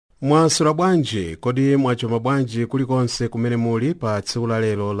Mwasula bwanji, kodi mwachoma bwanji kulikonse kumene muli pa tsiku la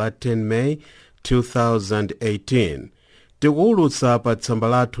lero la 10 May 2018. Tikuwulutsa pa tsamba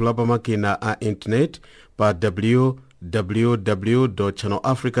lathu la pamakina a internet pa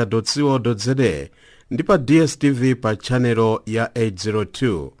www.channelafrica.co.za ndi pa DSTV pa channel ya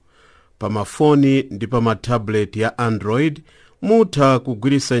 802. Pa mafoni ndi pa matablet ya Android mutha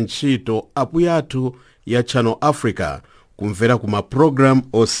kugwiritsa ntchito app yathu ya Channel Africa kumvera kuma program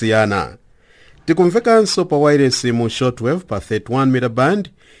osiyana. Tikumvekanso pa wireless mu shortwave pa 31 meter band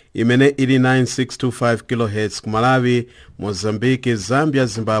imene ili 9625 kHz ku Malawi, Mozambique, Zambia,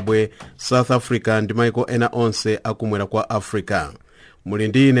 Zimbabwe, South Africa ndi maiko ena onse akumwera kwa Africa. Muli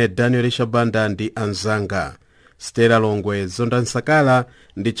ndine Daniel Shabanda ndi anzanga Stella Longwe, Zonda Nsakala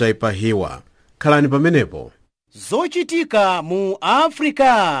ndi Chaipa Hiwa. Khalani pamenepo. Zochitika mu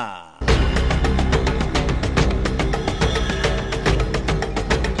Africa.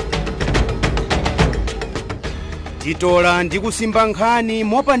 Titola ndi kusimba nkhani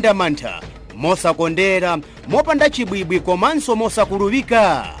mopanda mantha, mosakondera, mopanda chibwibwi komanso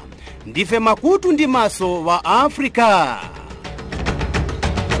mosakulubika. Ndife makutu ndi maso wa Africa.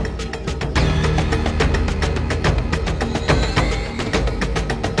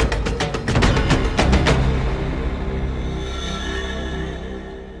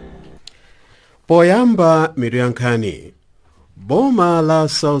 Poyamba mitu ya nkhani. Boma la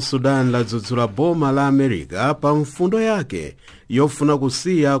South Sudan ladzudzula boma la America pa mfundo yake yofuna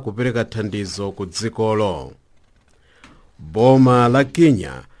kusiya kupereka thandizo ku dzikolo. Boma la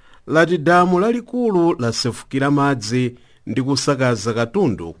Kenya lati damu lalikulu lasefukira madzi ndi kusakaza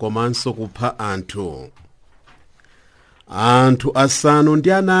katundu komanso kupha anthu. Anthu asanu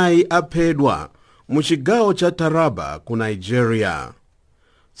ndi anayi aphedwa mu chigawo cha Taraba ku Nigeria.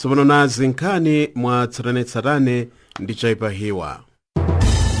 Tsopano nazi nkhani mwa tsatanetsatane ndi Chaipa Hiwa.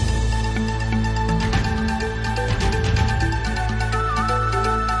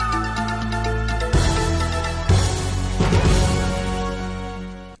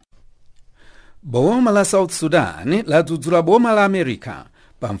 Boma la South Sudan ladzudzula boma la America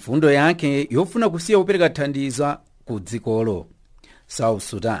pa mfundo yake yofuna kusiya kupereka thandizo ku dzikolo. South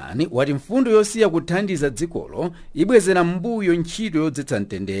Sudan wati mfundo yosiya kuthandiza dzikolo ibwezera mbuyo ntchito yodzetsa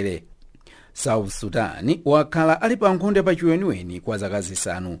mtendere. South Sudan wakhala ali pa nkhondo pa chiweniweni kwa zaka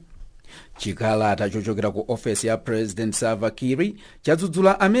zisanu. Chikalata chochokera ku ofesi ya President Salva Kiir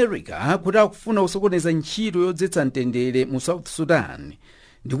chadzudzula America kuti akufuna kusokoneza ntchito yodzetsa mtendere mu South Sudan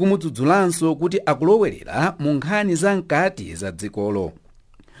ndi kumudzudzulanso kuti akulowerera mu nkhani za mkati za dzikolo.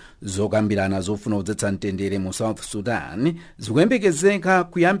 Zokambirana zofuna kudzetsa mtendere mu South Sudan zikuyembekezeka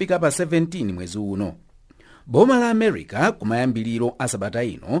kuyambika pa 17 mwezi uno. Boma la America kumayambiliro asabata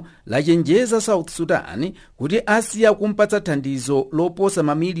ino lachenjeza South Sudan kuti asiya kumpatsa thandizo loposa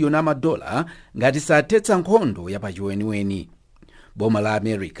mamiliyoni $, ngati sathetsa nkhondo ya pachiweniweni. Boma la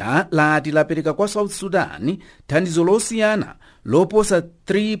America lati lapereka kwa South Sudan thandizo losiyana loposa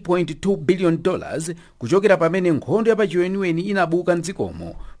 $3.2 billion kuchokera pamene nkhondo ya pachiweniweni inabuka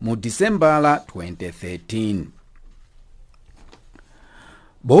mdzikomo mu Disembala 2013.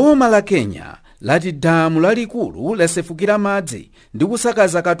 Boma la Kenya lati damu lalikulu lasefukira madzi ndi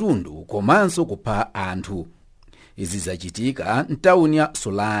kusakaza katundu komanso kupha anthu. Izi zachitika mtawuni ya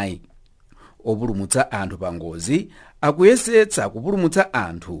Solai. Opulumutsa anthu pa ngozi akuyesetsa kupulumutsa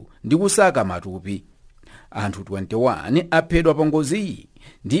anthu ndi kusaka matupi. Anthu 21 aphedwa pa ngozi iyi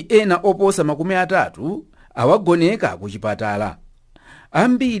ndi ena oposa 30 awagoneka ku chipatala.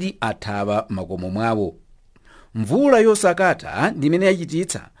 Ambiri athawa makomo mwawo. Mvula yosakata ndimene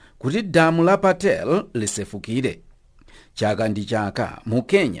yachititsa kuti damu la Patel lisefukire. Chaka ndi chaka mu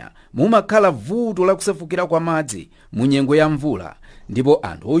Kenya mumakhala vuto la kusefukira kwa madzi mu nyengo ya mvula ndipo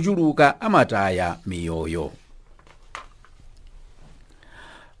anthu ochuluka amataya miyoyo.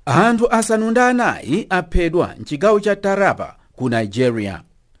 Anthu asanu ndi anayi aphedwa mchigawo cha Taraba ku Nigeria.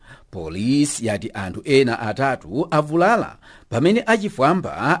 Polisi yati anthu ena atatu avulala pamene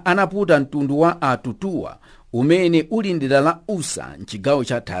achifwamba anaputa mtundu wa atutuwa umene uli ndera la Usa mchigawo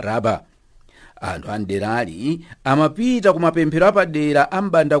cha Taraba. Anthu anderali amapita kumapemphero apadera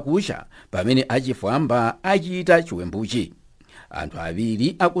ambandakusha pamene achifwamba achita chiwembuchi. Anthu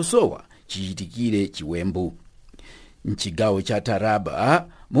awiri akusowa chichitikire chiwembu. Mchigawo cha Taraba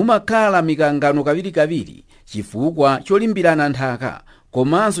mumakhala mikangano kaviri chifukwa cholimbirana nthaka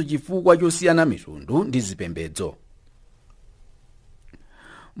komanso chifukwa chosiyana mitundu ndi zipembedzo.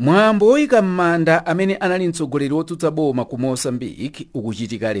 Mwambo woyika m'manda amene anali mtsogoleri wotsutsa boma ku Mozambique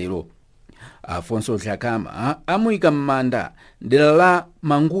ukuchitika lero. Afonso Dhlakama amuyika m'manda dera la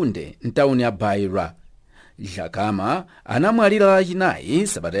Mangunde mtawuni ya Beira. Jakama anamwalira lachinayi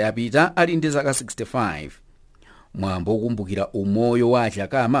sabata yapita ali ndi zaka 65. Mwambo wokumbukira umoyo wa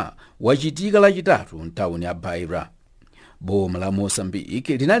Jakama wachitika lachitatu mtawuni ya Beira. Boma la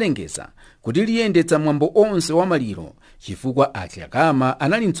Mozambique linalengeza kuti liyendetsa mwambo onse wa maliro chifukwa Jakama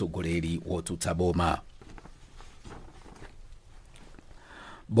anali mtsogoleri wotsutsa boma.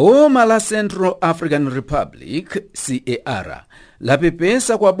 Boma la Central African Republic CAR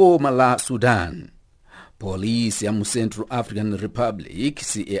lapepesa kwa boma la Sudan. Polisi ya mu Central African Republic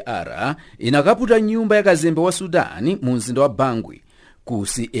CAR inakaputa nyumba ya kazembe wa Sudan mu mzinda wa Bangui ku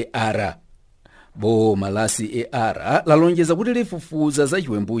CAR. Boma la CAR lalonjeza kuti lifufuza za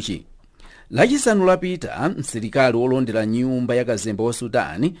chiwembuchi. Lachisanu lapita msilikali wolondera nyumba ya kazembe wa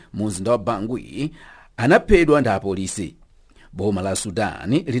Sudan mu mzinda wa Bangui anaphedwa ndi apolisi. Boma la Sudan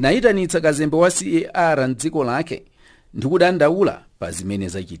linayitanitsa kazembe wa CAR mdziko lake ndi kudandaula pa zimene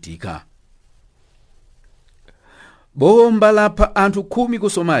zachitika. Bomba lapha anthu 10 ku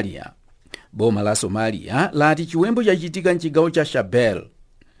Somalia. Boma la Somalia lati chiwembu chachitika mchigawo cha Shabelle.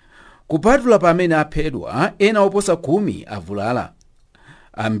 Kupatula pamene aphedwa, ena oposa 10 avulala.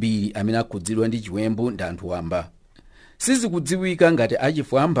 Ambiri amene akhudzidwa ndi chiwembu ndi anthu wamba. Sizikudziwika ngati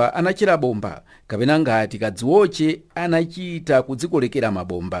achifwamba anachira bomba kapena ngati kadziwoche anachita kudzikolekera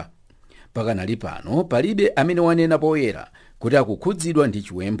mabomba. Pakanali pano palibe amene wanena poyera kuti akukhudzidwa ndi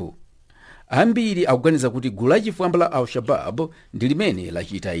chiwembu. Ambiri akuganiza kuti gulu lachifwamba la Al-Shabaab ndi limene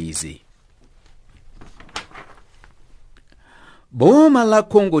lachita izi. Boma la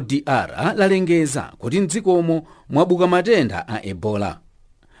Congo DR lalengeza kuti mdzikomo mwabuka matenda a Ebola.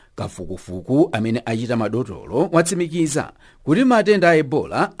 Kafukufuku amene achita madotolo watsimikiza kuti matenda a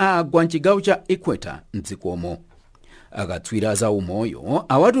Ebola agwa mchigawo cha Equator mdzikomo. Akatswiri za umoyo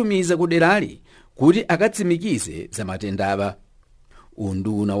awatumiza ku derali kuti akatsimikize za matendaba.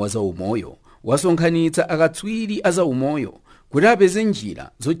 Unduna wa za umoyo wasonkhanitsa akatswiri a za umoyo kuti apeze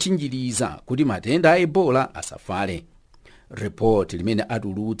njira zotchinjiriza kuti matenda a Ebola asafale. Report limene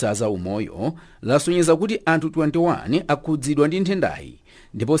atulutsa za umoyo lasonyeza kuti anthu 21 akhudzidwa ndi nthendayi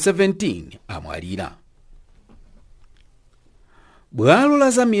ndipo 17 amwalira. Bwalo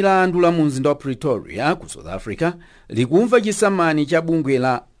la za milandu la mu mzinda wa Pretoria ku South Africa likumva chisamani cha bungwe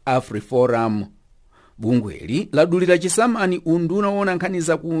la AfriForum. Bungweli ladulira chisamani unduna wona nkhani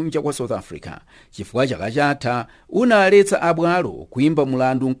za kunja kwa South Africa chifukwa chaka chatha unaletsa abwalo kuimba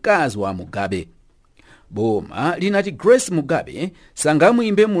mulandu mkazi wa Mugabe. Boma linati Grace Mugabe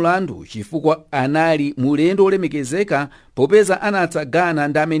sangamuyimbe mulandu chifukwa anali mulendo olemekezeka popeza anatsagana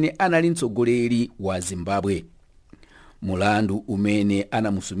ndi amene anali mtsogoleri wa Zimbabwe. Mulandu umene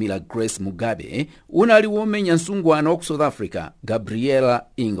anamusumira Grace Mugabe unali womenya msungwana wa ku South Africa Gabriela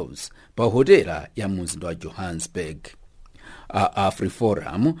Ingles pa hotela ya mzinda wa Johannesburg.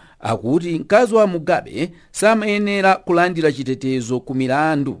 AfriForum akuti mkazi wa Mugabe samayenera kulandira chitetezo ku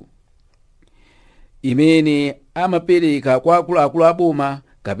milandu imene amapereka kwa akuluakulu a boma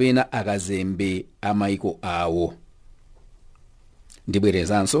kapena akazembe a maiko awo.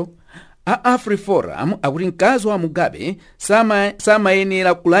 Ndibwerezanso, AfriForum akuti mkazi wa Mugabe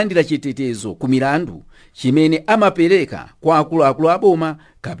samayenera kulandira chitetezo ku milandu chimene amapereka kwa akuluakulu a boma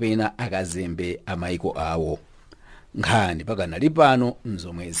kapena akazembe a maiko awo. Nkhani pakanali pano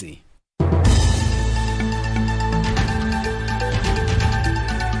mzomwezi.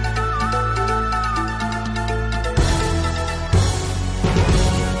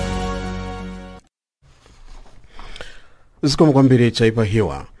 Zikomo kwambiri chaipa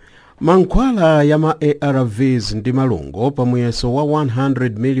hiwa. Mankhwala ya ma ARVs ndi malungo pamuyeso wa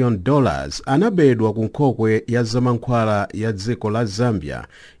 $100 million anabedwa ku nkhokwe ya zamankhwala ya dziko la Zambia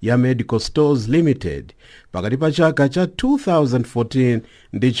ya Medical Stores Limited pakati pa chaka cha 2014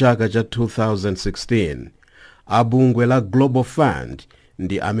 ndi chaka cha 2016. Abungwe la Global Fund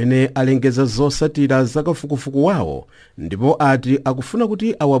ndi amene alengeza zosatira zakafukufuku wawo ndipo ati akufuna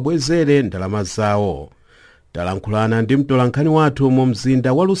kuti awabwezere ndalama zawo. Talankhulana ndi mtolankhani wathu mu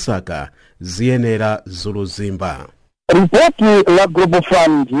mzinda wa Lusaka Ziyenera Zuluzimba. Ripoti la Global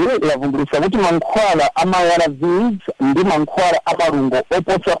Fund lavumbulitsa kuti mankhwala ama ARVs ndi mankhwala amalungo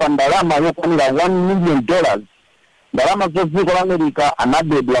oposa pa ndalama yokwanira $1 million ndalama za dziko la America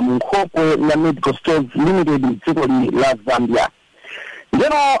anabedwa mu nkhokwe ya Medical Stores Limited dziko la Zambia.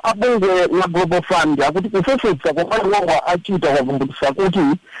 Ndeno abungwe la Global Fund akuti kufefetsa kwa malongo achita wavumbulitsa kuti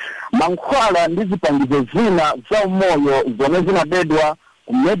mankhwala ndi zipangizo zina za umoyo zomwe zinabedwa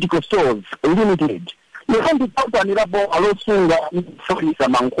ku Medical Stores Limited ndi company la boma losunga kufolisa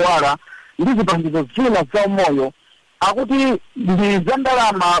mankhwala ndi zipangizo zina za umoyo akuti ndi za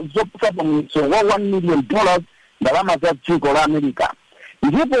ndalama zoposa pamuyeso wa $1 million ndalama za dziko la America.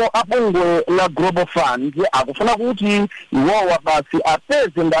 ndipo abungwe la Global Fund akufuna kuti iwowa basi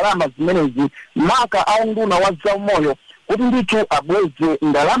apeze ndalama zimenezi maka aunduna wa zaumoyo kuti ndithu abweze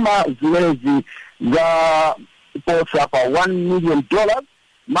ndalama zimenezi za posa pa $1 million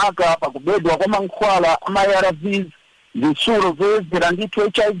maka pakubedwa kwa mankhwala ama ARVs, zitsulo zoyezera ndithu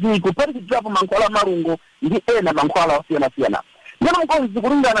HIV kuphatikizapo mankhwala malungo ndi ena mankhwala osiyana-siyana. Ndipo mkonzi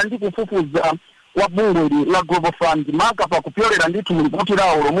kulingana ndi kufufuza kwa bungwe la Global Fund maka pakupyolera ndithu mulipoti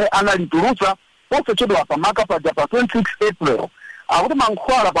lawo lomwe analitulutsa posachedwa pa maka paja pa 26 April akuti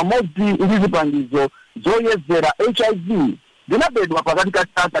mankhwala pamodzi ndi zipangizo zoyezera HIV zinabedwa pakati ka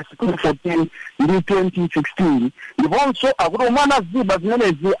chaka 2014 ndi 2016 ndiponso akuti umwana ziba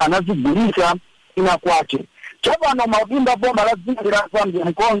zimenezi anazigulitsa ina kwache. Chapano maudindo boma la dziko la Zambia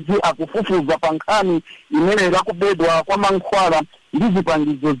mkonzi akufufuza pa nkhani imene yakubedwa kwa mankhwala ndi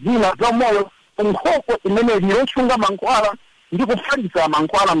zipangizo zina zaumoyo nkhokwe imene lilosunga mankhwala ndi kufalitsa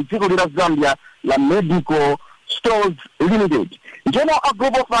mankhwala mdziko la Zambia la Medical Stores Limited. Njeno a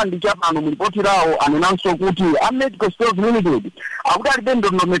Global Fund chapano mulipoti lawo anenanso kuti a Medical Stores Limited akuti alibe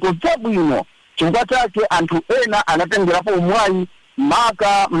ndondomeko zabwino chifukwa chake anthu ena anatengerapo umwayi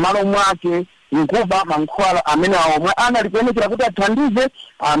maka m'malo mwake nkuba mankhwala amene omwe analikuonekera kuti athandize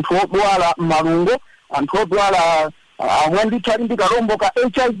anthu odwala malungo, anthu odwala omwe ndithu ali ndi kalombo ka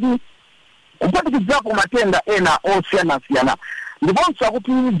HIV kuphatikizapo matenda ena osiyana-siyana. Ndiponso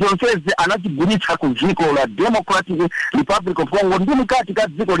akuti zonsezi anazigulitsa ku dziko la Democratic Republic of Congo ndi mkati ka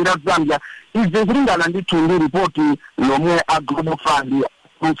dziko la Zambia. Izi kulingana ndithu ndi ripoti lomwe a Global Fund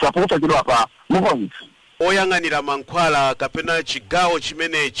lusapota chidwa pa mukonzi. Oyang'anira mankhwala kapena chigawo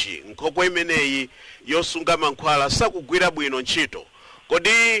chimenechi nkhokwe imeneyi yosunga mankhwala sakugwira bwino ntchito.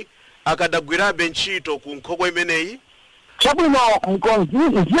 Kodi akadagwirabe ntchito ku nkhokwe imeneyi? Chabwino mkonzi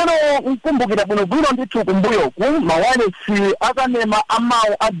njero mkumbukira bwino ndithu kumbuyo ku mawalesi akanema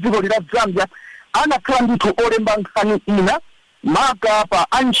amawo a dziko la Zambia anakhala ndithu olemba nkhani ina maka pa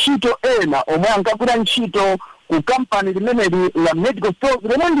antchito ena omwe ankagwira ntchito ku kampani limeneli la Medical Stores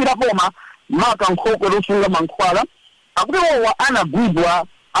lomwe ndilapoma maka nkhokwe losunga mankhwala akuti wowa anagwidwa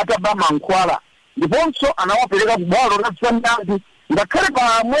ataba mankhwala ndiponso anawapereka ku bwalo la zamilandu ngakhale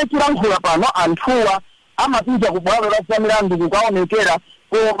pa mwetilankhula pano anthuwa amapita ku bwalo la zamilandu kukaonekera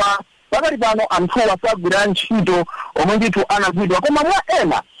koma pakati pano anthuwa sagwira ntchito omwe ndithu anagwidwa koma mwa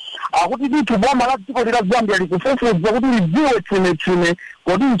ena akuti ndithu boma la dziko la Zambia likufufuza kuti lidziwe tsimetsime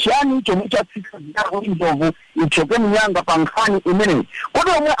kodi nchani chomwe chatsika kuti njovu ichoke mnyanga pa nkhani imeneyi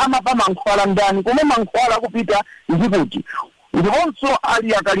kodi omwe amapa mankhwala ndani komwe mankhwala akupita ndi kuti ndiponso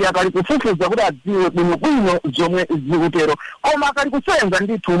ali akali kufufuza kuti adziwe bwinobwino zomwe zikutero koma akali kusenza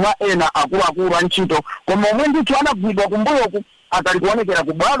ndithu mwa ena akuluakulu a ntchito koma omwe ndithu anagwidwa kumbuyoku akali kuonekera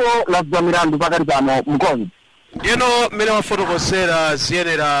ku bwalo la zamilandu pakati pano mkonzi. Ndino mmene wafotokozera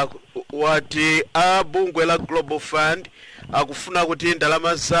ziyenera wati a bungwe la Global Fund akufuna kuti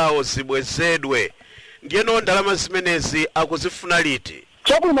ndalama zawo zibwezedwe. Ndiyeno ndalama zimenezi akuzifuna liti?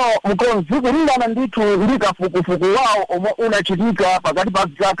 Chabwino mkonzi kulingana ndithu ndi kafukufuku wawo omwe unachitika pakati pa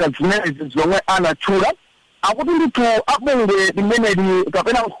zaka zimenezi zomwe anatchula akuti ndithu abungwe limeneli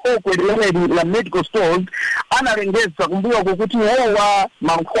kapena nkhokwe limeneli la Medical Stores analengeza kumbuyo kuti wowa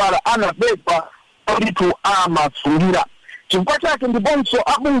mankhwala anabedwa ndithu amasungira chifukwa chake ndiponso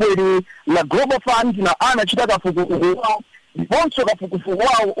abungwe la Global Fund na anachita kafukufuku wawo ndiponso kafukufuku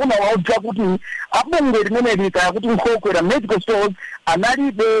wawo unawaudza kuti abungwe limeneli kaya kuti nkhokwe la Medical Stores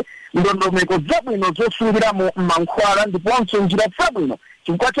analibe ndondomeko zabwino zosungiramo mankhwala ndiponso njira zabwino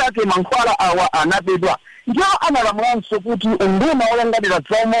chifukwa chake mankhwala awa anabedwa. Ndiyo analamulanso kuti unduna woyang'anira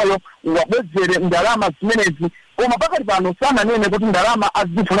zaumoyo wabwezere ndalama zimenezi koma pakati pano sananene kuti ndalama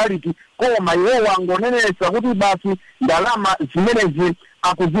azifuna liti koma iwowa angonenesa kuti basi ndalama zimenezi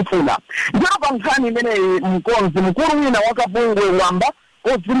akuzifuna. Ndiyo pa nkhani imeneyi mkonzi mkulu wina wakabungwe wamba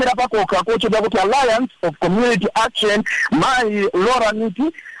kozimira pakoka kochedwa kuti Alliance of Community Action Mai Laura Niti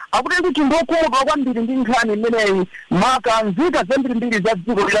akuti ndithu ndokhumudwa kwambiri ndi nkhani imeneyi maka nzika zambirimbiri za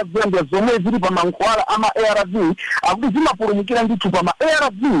dziko la Zambia zomwe zili pa mankhwala ama ARV akuti zimapulumukira ndithu pa ma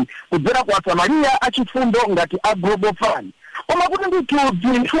ARV kudzera kwa Samaria achifundo ngati a Global Fund koma kuti ndithu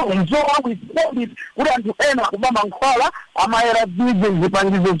zinthu nzowawizikodi kuti anthu ena kuba mankhwala ama ARV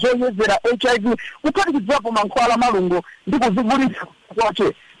zipangizo zoyezera HIV kuphatikizapo mankhwala malungo ndi kuzigulitsa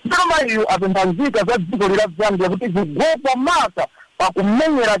kwache. Ndalamayo apempha nzika za dziko la Zambia kuti zigwepo maka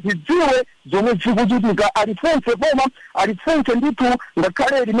pakumenyera zidziwe zomwe zikuchitika alifunse boma alifunse ndithu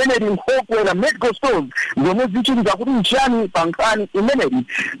ngakhale limeneli nkhokwe la Medical Stores zomwe zichitika kuti nchani pa nkhani imeneli.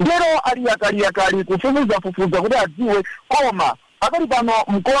 Ndero ali akali kufufuza kuti adziwe koma pakali pano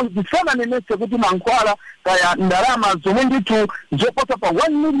mkonzi sana nenese kuti mankhwala kaya ndalama zomwe ndithu zoposa pa $1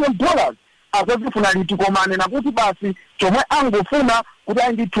 million azazifuna liti komane nakuti basi chomwe angofuna kuti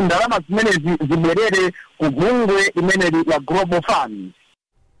ndithu ndalama zimenezi zibwerere ku bungwe limeneli la Global Fund.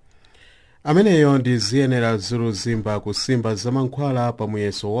 Ameneyo ndi ziyenera Zulu Zimba kusimba za mankhwala pa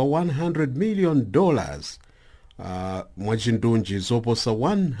muyeso wa $100 million mwachindunji zoposa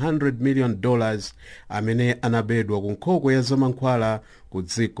 $100 million amene anabedwa ku nkhokwe ya zamankhwala ku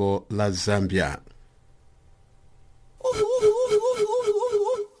dziko la Zambia.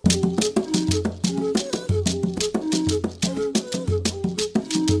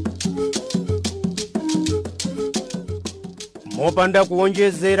 mopanda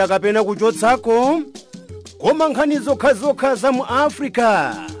kuonjezera kapena kuchotsako, koma nkhani zokhazokha za mu Africa.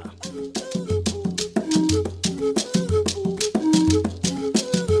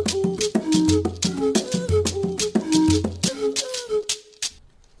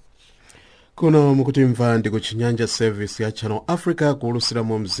 Kuno mukutimva ndi ku Chinyanja service ya Channel Africa kulusira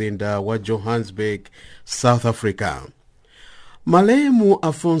mu mzinda wa Johannesburg, South Africa. Malemu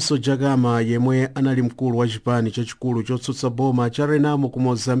Afonso Jagama yemwe anali mkulu wa chipani chachikulu chotsutsa boma cha Renamo ku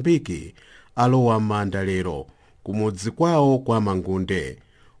Mozambiki alowa manda lero kumudzi kwawo kwa Mangunde.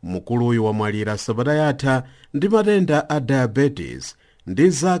 Mkuluyu wamwalira sabata yatha ndi matenda a diabetes ndi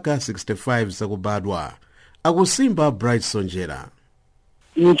zaka 65 zakubadwa. Akusimba Bright Sonjera.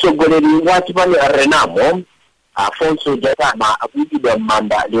 Mtsogoleri wa chipani Renamo Afonso Jagama akuyikidwa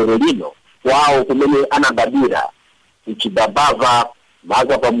manda lero lino kwawo kumene anabadwira kuchibabava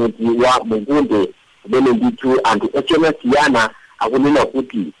maza pamudzi wa Mangunde kumene ndithu anthu osiyanasiyana akunena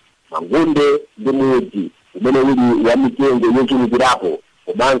kuti Mangunde ndi mudzi kumene uli wa mitengo yochulukirapo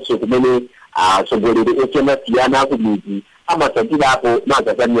komanso kumene atsogoleri osiyanasiyana akumidzi amasatirapo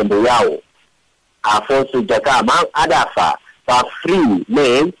maza za miyambo yawo. Afonso Jagama adafa pa 3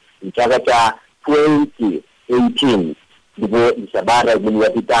 May mchaka cha 2018 ndipo msabata imene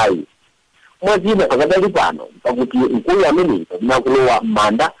yapitayi. Mwazina pakadali pano pakuti mkulu amene pamene kulowa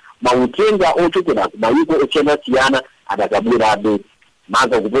manda mautenga ochokera ku mayiko osiyanasiyana adakabwerabe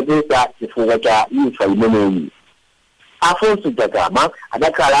maza kupepesa chifukwa cha imfa imeneyi. Afonso Jagama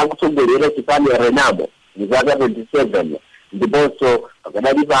adakhala akutsogolera chipani Renamo mzaka 27 ndiponso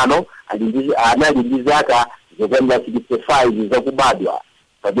pakadali pano anali ndi zaka zokwanira 65 zakubadwa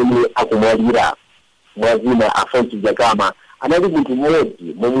pamene akumwalira. Mwazina Afonso Jagama anali munthu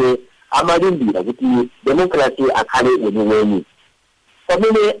mmodzi momwe amalimbira kuti demokrasi akhale weniweni.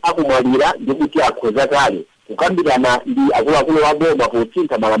 Pamene akumwalira ndikuti akhoza kale kukambirana ndi akuluakulu a boma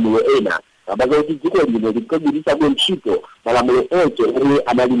posintha malamulo ena kabaza kuti dziko lino likugwiritsa ntchito malamulo onse omwe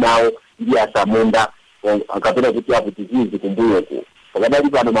anali nawo ndi asamunda akapena kuti aputizizi kumbuyoku. Pakadali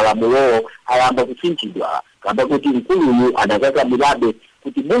pano malamulo ayamba kusinthidwa kamba kuti mkuluyu anakakamirabe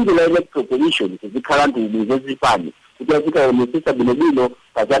kuti bunge la Electoral Commission zikhala ndumu zazipani kuti azikaonetsa bwinobwino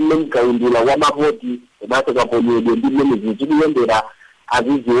pazamene mkaundula wa mavoti komanso kaponyedwe ndi mmene zikuyendera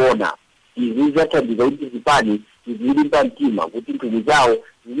aziziona. Izi zathandiza kuti zipani zilimba mtima kuti nthumwi zawo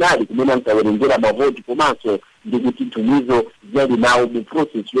zinali kumene ankawerengera mavoti komanso ndi kuti nthumwizo zinali nawo mu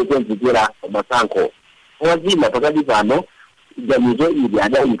process yokonzekera masankho. Mwazina pakati pano ganizo ili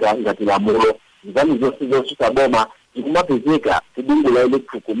adayika ngati lamulo zipani zonse zotsutsa boma zikumapezeka ku bunge la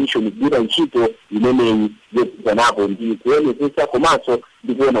Electoral Commission kugwira ntchito imeneyi yotsutanapo ndi kuonetsa komanso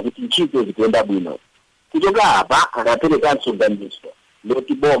ndi kuona kuti ntchito zikuyenda bwino. Kuchoka apa anaperekanso ganizo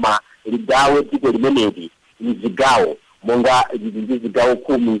loti boma ligawe dziko limeneli mzigawo monga ndi zigawo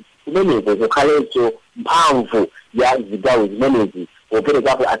 10 kumeneko kukhalenso mphamvu ya zigawo zimenezi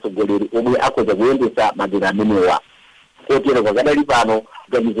poperekapo atsogoleri omwe akhoza kuyendetsa madera amenewa. Kotero pakadali pano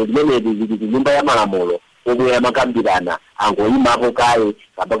ganizo limeneli lili ku nyumba ya malamulo omwe amakambirana angoyimapo kaye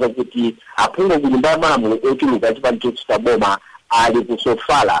kapaka kuti aphungu ku nyumba ya malamulo ochuluka chipani chotsutsa boma ali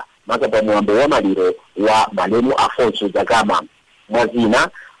kusofala maka pa mwambo wa maliro wa malemu Afonso Jagama. Mwazina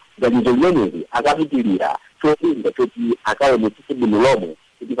ganizo limeneli akapitirira cholinga choti akaonetsetse bwino lomwe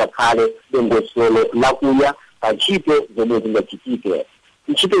kuti pakhale dongosolo lakuya pa ntchito zomwe zingachitike.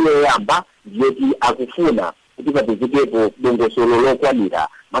 Ntchito yoyamba ndiyoti akufuna kuti papezekepo dongosolo lokwanira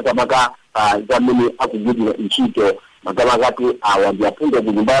makamaka zamene akugwirira ntchito makamakatu awa ndi aphungu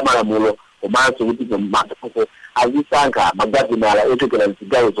ku nyumba ya malamulo komanso kuti masankho azisankha magavinala ochokera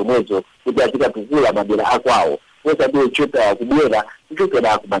mzigawo zomwezo kuti azikatukula madera akwawo osati ochokera kubwera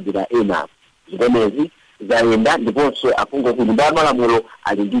kuchokera ku madera ena. Zimenezi zayenda ndiponso aphungu ku nyumba ya malamulo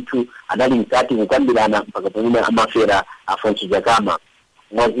ali ndithu anali mkati kukambirana mpaka pamene amafera Afonso Jagama.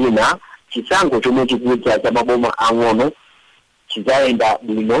 Mwazina chisankho chomwe chikucha cha maboma ang'ono chizayenda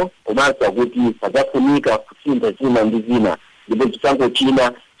bwino komanso kuti pazafunika kusintha zina ndi zina ndipo chisankho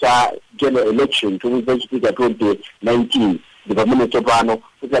china cha general election chomwe chachitika 2019 ndipo pamene tsopano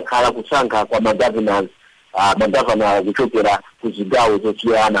kuzakhala kusankha kwa magavana kuchokera ku zigawo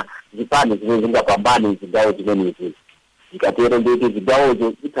zosiyana zipani zimene zingapambane zigawo zimenezi. Zikatero ndeke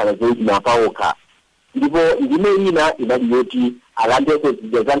zigawozo zikhala zoyima paokha. Ndipo ndime ina inali yoti alandeko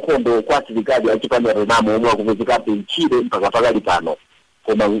zida za nkhondo kwa asilikali achipani Renamo omwe akupezekabe Mchire mpaka pakali pano.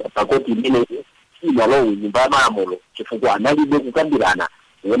 Koma pakoti imene inalowe nyumba ya malamulo chifukwa analibe kukambirana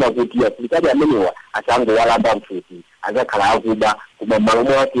kuona kuti asilikali amenewa asangowalanda mfuti azakhala akuba koma m'malo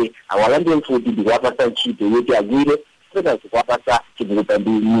mwake awalande mfuti ndikuwapasa ntchito yoti agwire pena kuwapasa chibukuta ndi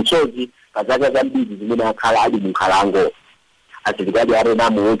misozi kazaka zambiri zimene akhala ali munkhalango. Asilikali a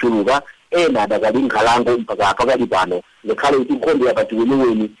Renamo ochuluka ena adakali nkhalango mpaka pakali pano ngakhale kuti nkhondo yapati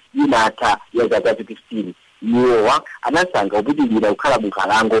weniweni inatha ya zaka 15. Iwowa anasankha kupitirira kukhala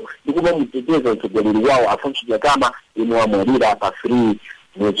munkhalango ndi kuba muteteza mtsogoleri wawo Afonso Dhlakama yemwe amwalira pa 3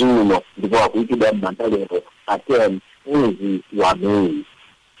 mwezi uno ndipo akuyikidwa m'mandalero pa 10 mwezi wa Mei.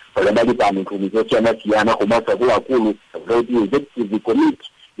 Pakadali pano nthumwi zosiyana-siyana komanso akuluakulu kuti executive committee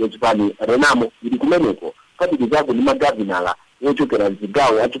yachipani Renamo ili kumeneko kuphatikizako ndi magavinala ochokera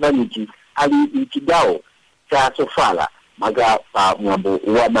mzigawo achipanichi ali mchigawo cha Sofala maka pa mwambo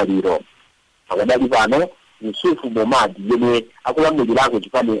wa maliro. Pakadali pano Yusufu Momadi yemwe akulamulirako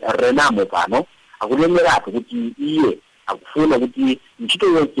chipani Renamo pano akulemeratu kuti iye akufuna kuti ntchito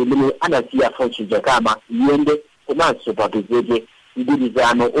yonse imene anasiya Afonso Dhlakama iyende komanso papezeke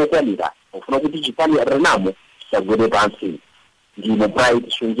mgwirizano okwanira ofuna kuti chipani Renamo chisagwere pansi. Ndine Bright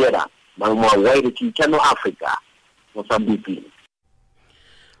Sunjera malumwa Waireti Channel Africa Mozambique.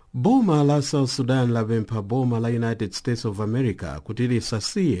 Boma la South Sudan lapempha boma la United States of America kuti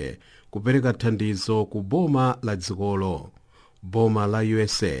lisasiye kupereka thandizo ku boma la dzikolo. Boma la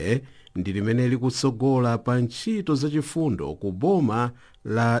USA ndi limene likutsogola pa ntchito zachifundo ku boma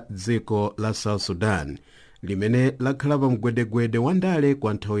la dziko la South Sudan limene lakhala pa mgwedegwede wa ndale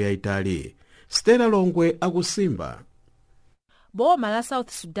kwa nthawi yayitali. Stella Longwe akusimba. Boma la South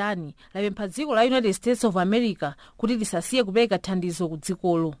Sudan lapempha dziko la United States of America kuti lisasiye kupereka thandizo ku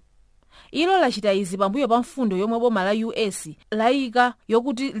dzikolo. Ilo lachita izi pambuyo pa mfundo yomwe boma la US layika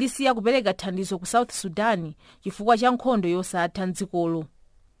yokuti lisiya kupereka thandizo ku South Sudan chifukwa cha nkhondo yosatha mdzikolo.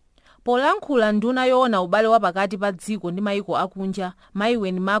 Polankhula nduna yoona ubale wa pakati pa dziko ndi mayiko akunja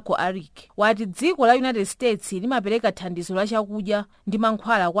Maiwen Marco Arik wati dziko la United States limapereka thandizo la chakudya ndi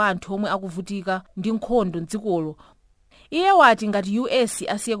mankhwala kwa anthu omwe akuvutika ndi nkhondo mdzikolo. Iye wati ngati US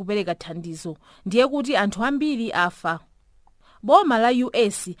asiye kupereka thandizo ndiye kuti anthu ambiri afa. Boma la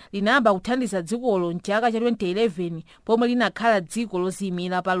US linayamba kuthandiza dzikolo mchaka cha 2011 pomwe linakhala dziko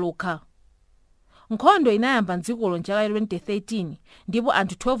loziyimira pa lokha. Nkhondo inayamba mdzikolo mchaka cha 2013 ndipo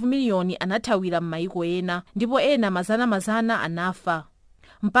anthu 12 miliyoni anathawira m'mayiko ena ndipo ena mazana anafa.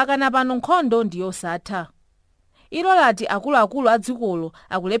 Mpaka napano nkhondo ndi yosatha. Ilo lati akuluakulu a dzikolo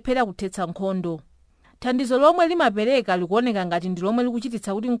akulephera kuthetsa nkhondo. Thandizo lomwe limapereka likuoneka ngati ndi lomwe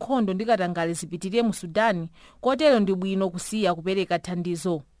likuchititsa kuti nkhondo ndi katangale zipitirire mu Sudani, kotero ndi bwino kusiya kupereka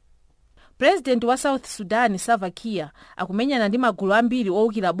thandizo. President wa South Sudan Salva Kiir akumenyana ndi magulu ambiri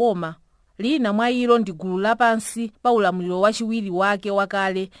owukira boma. Lina mwa ilo ndi gulu lapansi pa ulamuliro wachiwiri wake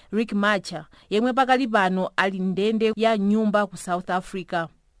wakale Riek Machar yemwe pakali pano ali ndende ya nyumba ku South Africa.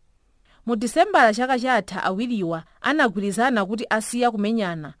 Mu Disembala chaka chatha awiriwa anagwirizana kuti asiya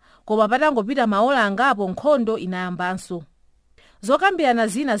kumenyana, koma patangopita maola angapo nkhondo inayambanso. Zokambirana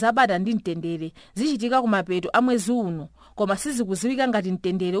zina zabata ndi mtendere zichitika kumapeto a mwezi uno, koma sizikudziwika ngati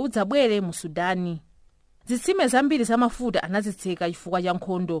mtendere udzabwere mu Sudani. Zitsime zambiri zamafuta anazitseka chifukwa cha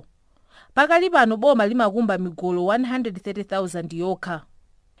nkhondo. Pakali pano boma limakumba migolo 130,000 yokha.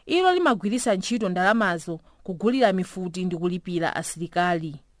 Ilo limagwiritsa ntchito ndalamazo kugulira mifuti ndi kulipira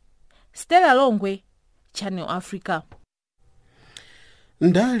asilikali. Stella Longwe, Channel Africa.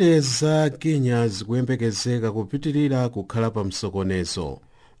 Ndale za Kenya zikuyembekezeka kupitirira kukhala pa msokonezo.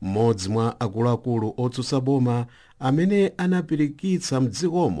 Mmodzi mwa akuluakulu otsutsa boma amene anapirikitsa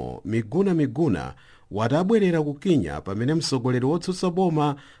mdzikomo Miguna wati abwerera ku Kenya pamene mtsogoleri wotsutsa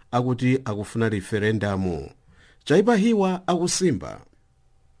boma akuti akufuna referendamu. Chaipahiwa akusimba.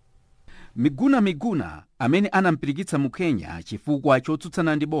 Miguna amene anampirikitsa mu Kenya chifukwa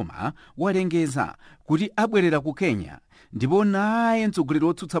chotsutsana ndi boma walengeza kuti abwerera ku Kenya, ndipo naye mtsogoleri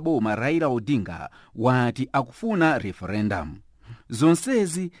wotsutsa boma Raila Odinga wati akufuna referendum.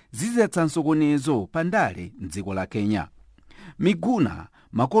 Zonsezi zizatsa msokonezo pa ndale m'dziko la Kenya. Miguna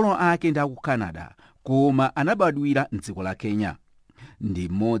makolo ake ndi aku Canada koma anabadwira m'dziko la Kenya. ndi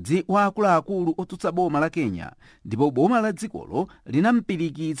mmodzi wa akuluakulu otsutsa boma la Kenya, ndipo boma la dzikolo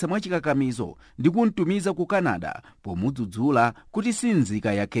linampirikitsa mwachikakamizo ndi kumtumiza ku Canada pomudzudzula kuti si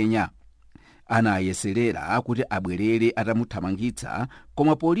nzika ya Kenya. Anayeserera kuti abwerere atamuthamangitsa,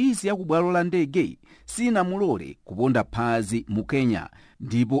 koma polisi ya ku bwalo la ndege sinamulole kuponda phazi mu Kenya,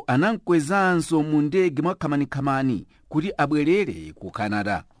 ndipo anamkwezanso mu ndege mwakhamanikamani kuti abwerere ku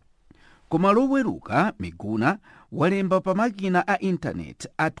Canada. Koma loweruka Miguna walemba pa makina a intaneti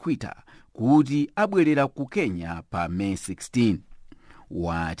a Twitter kuti abwerera ku Kenya pa May 16.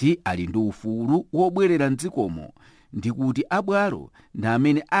 Wati ali ndi ufulu wobwerera mdzikomo ndi kuti abwalo ndi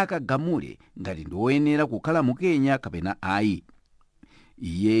amene akagamule ngati ndi oyenera kukhala mu Kenya kapena ayi.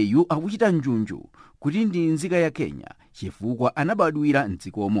 Iyeyu akuchita njunju kuti ndi nzika ya Kenya chifukwa anabadwira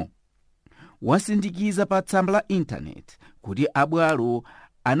mdzikomo. Wasindikiza pa tsamba la intaneti kuti abwalo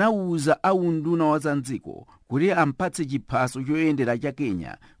anawuza aunduna wa zandziko kuti ampatse chiphaso choyendera cha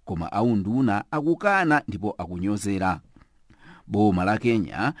Kenya, koma aunduna akukana ndipo akunyozera. Boma la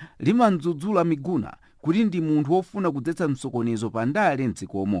Kenya limamdzudzula Miguna kuti ndi munthu wofuna kudzetsa msokonezo pa ndale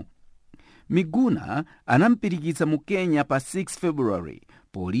mdzikomo. Miguna anampirikitsa mu Kenya pa 6 February,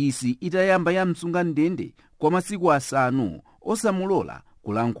 polisi itayamba yamsunga ndende kwa masiku 5 osamulola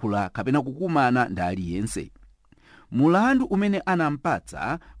kulankhula kapena kukumana ndi aliyense. Mulandu umene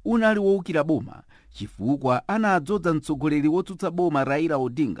anampatsa unali wowukira boma chifukwa anadzodza mtsogoleri wotsutsa boma Raila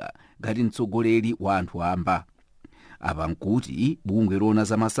Odinga ngati mtsogoleri wa anthu amba. Apa nkuti bungwe lona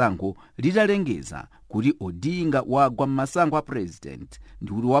za masankho litalengeza kuti Odinga wagwa m'masankho a president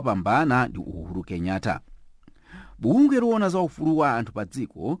ndi kuti wapambana ndi Uhuru Kenyatta. Bungwe lona za ufulu wa anthu pa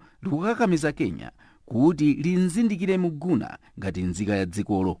dziko likukakamiza Kenya kuti linzindikire Miguna ngati nzika ya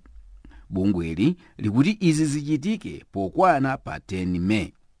dzikolo. Bungweli likuti izi zichitike pokwana pa 10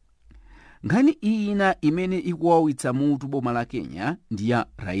 May. Nkhani ina imene ikuwawitsa mutu boma la Kenya ndi ya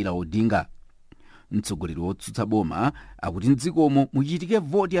Raila Odinga. Mtsogoleri wotsutsa boma akuti mdzikomo muchitike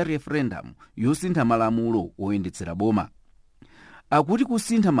voti ya referendum yosintha malamulo oyendetsera boma. Akuti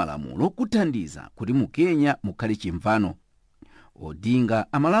kusintha malamulo kuthandiza kuti mu Kenya mukhale chimvano.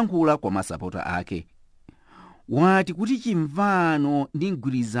 Odinga amalankhula kwa masapota ake. Wati kuti chimvano ndi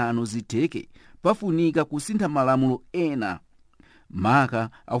mgwirizano zitheke pafunika kusintha malamulo ena. Maka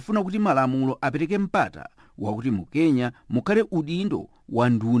akufuna kuti malamulo apereke mpata wakuti mu Kenya mukhale udindo wa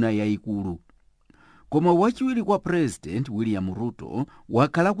nduna yayikulu. Koma wachiwiri kwa President William Ruto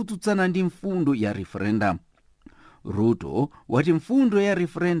wakhala kutsutsana ndi mfundo ya referendum. Ruto wati mfundo ya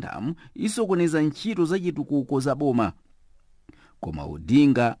referendum isokoneza ntchito za chitukuko za boma. Koma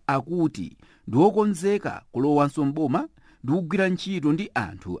Odinga akuti ndiwokonzeka kulowanso mboma ndi kugwira ntchito ndi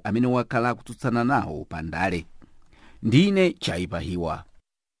anthu amene wakhala kutsutsana nawo pandale. Ndine Chaipahiwa.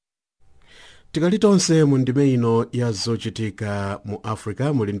 Tikali tonse mu ndime ino ya zochitika mu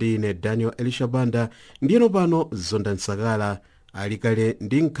Africa muli ndi ine Daniel Elishabanda, ndiyeno pano Zonda Nsakala alikale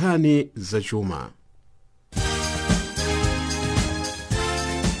ndi nkhani zachuma.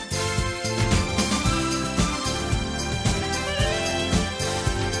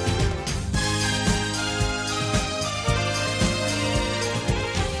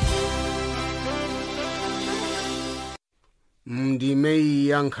 Ndime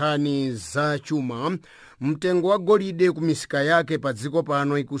ya nkhani za chuma. Mtengo wa golide ku misika yake pa dziko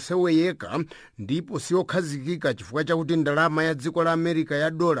pano ikuseweyeka ndipo siyokhazikika chifukwa chakuti ndalama ya dziko la America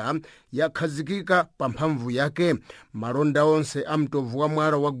ya dola yakhazikika pa mphamvu yake. Malonda onse a mtovu wa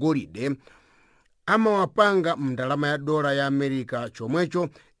mwala wa golide amawapanga mndalama ya dola ya America, chomwecho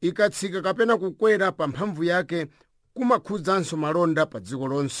ikatsika kapena kukwera pa mphamvu yake kumakhudzanso malonda pa dziko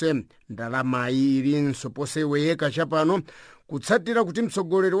lonse. Ndalama iyi ilinso poseweyeka chapano kutsatira kuti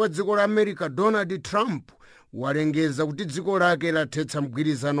mtsogoleri wa dziko la America Donald Trump walengeza kuti dziko lake lathetsa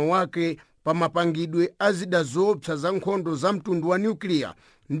mgwirizano wake pa mapangidwe a zida zoopsa za nkhondo za mtundu wa nuclear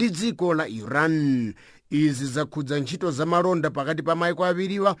ndi dziko la Iran. Izi zakhudza ntchito za malonda pakati pa maiko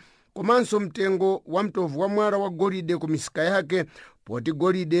awiriwa komanso mtengo wa mtovu wa mwala wa golide ku misika yake, poti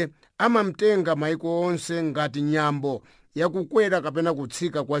golide amamtenga maiko onse ngati nyambo yakukwera kapena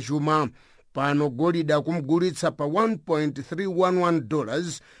kutsika kwa chuma. Pano golide akumgulitsa pa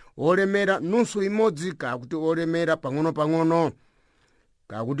 $1.311 olemera nusu imodzi kakuti olemera pang'ono-pang'ono.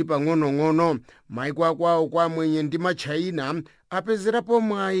 Kakuti pang'ono-ng'ono maiko akwawo kwa mwenye ndi China apezerapo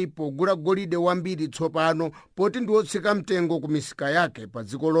mwayi pogula golide wambiri tsopano poti ndiwotsika mtengo ku misika yake pa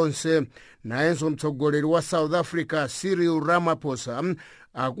dziko lonse. Nayenso mtsogoleri wa South Africa Cyril Ramaphosa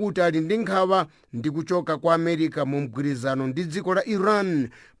akuti ali ndi nkhawa ndi kuchoka kwa America mu mgwirizano ndi dziko la Iran,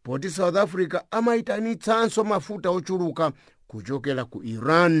 poti South Africa amayitanitsanso mafuta ochuluka kuchokera ku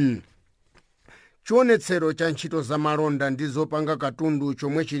Iran. chionetsero cha ntchito za malonda ndi zopanga katundu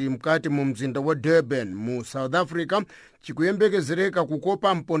chomwe chili mkati mu mzinda wa Durban mu South Africa chikuyembekezereka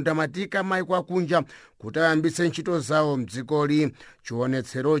kukopa mpondamatika maiko akunja kuti ayambitse ntchito zawo mdzikoli.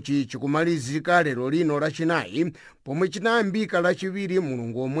 chionetserochi chikumalizika lero lino lachinayi pomwe chinayambika lachiwiri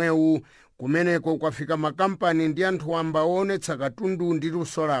mulungu omwewu. kumeneko kwafika makampani ndi anthu amba oonetsa katundu ndi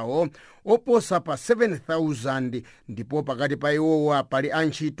luso lawo oposa pa 7,000 ndipo pakati pa iwowa pali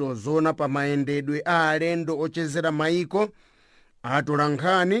antchito zona pa mayendedwe a alendo ochezera maiko,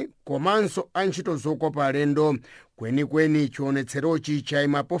 atolankhani komanso antchito zokopa alendo. kwenikweni chionetserochi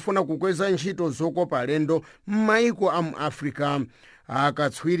chayima pofuna kukweza ntchito zokopa alendo m'maiko a mu Africa.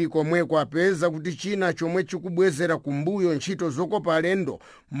 akatswiri komweko apeza kuti china chomwe chikubwezera kumbuyo ntchito zokopa alendo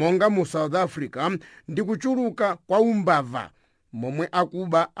monga mu South Africa ndi kuchuluka kwa umbava momwe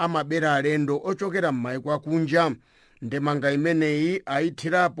akuba amabera alendo ochokera m'maiko akunja. ndemanga imeneyi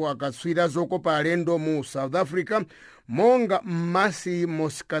ayithirapo akatswiri zokopa alendo mu South Africa monga Mmasi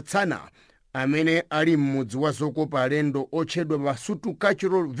Moskatsana amene ali mmudzi wa zokopa alendo otchedwa Basutu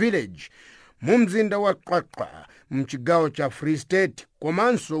Cultural Village mu mzinda wa Qwaqwa mchigawo cha Free State,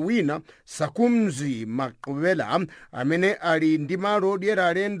 komanso wina Sakumzi Makubela amene ali ndi malo odyera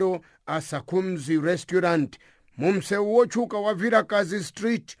alendo a Sakumzi Restaurant mu msewu wotchuka wa Vilakazi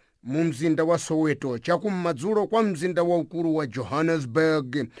Street mu mzinda wa Soweto chakummadzulo kwa mzinda waukulu wa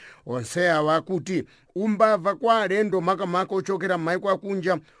Johannesburg. onse awa akuti umbava kwa alendo makamaka ochokera m'maiko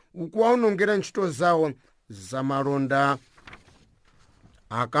akunja ukuwaonongera ntchito zawo za malonda.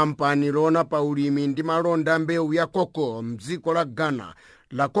 akampani lona pa ulimi ndi malonda mbewu ya koko mdziko la Ghana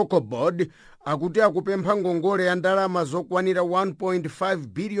la Cocoa Board akuti akupempha ngongole ya ndalama zokwanira $1.5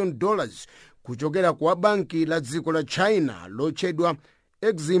 billion kuchokera kwa banki la dziko la China lotchedwa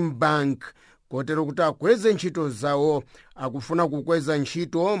Exim Bank kotero kuti akweze ntchito zawo. akufuna kukweza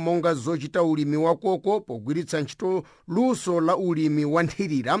ntchito monga zochita ulimi wa koko pogwiritsa ntchito luso la ulimi wa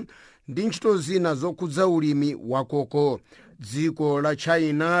nthirira ndi ntchito zina zokhudza ulimi wa koko. dziko la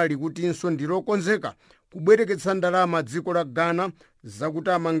China likutinso ndilokonzeka kubwereketsa ndalama dziko la Ghana zakuti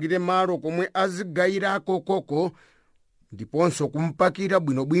amangire malo komwe azigayirako koko ndiponso kumpakira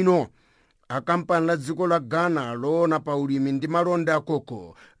bwinobwino. akampani la dziko la Ghana loona pa ulimi ndi malonda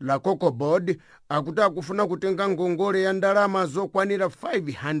akoko la Cocoa Board akuti akufuna kutenga ngongole ya ndalama zokwanira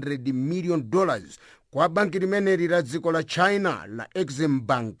 $500 million kwa banki limeneli la dziko la China la Exim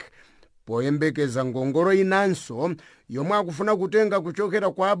Bank poyembekeza ngongole inanso yomwe akufuna kutenga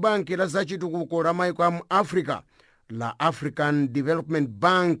kuchokera kwa banki la zachitukuko la maiko a mu Africa la African Development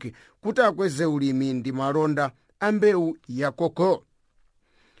Bank kuti akweze ulimi ndi malonda a mbewu ya koko.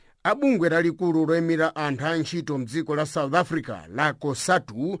 abungwe lalikulu loyimira anthu a ntchito mdziko la South Africa la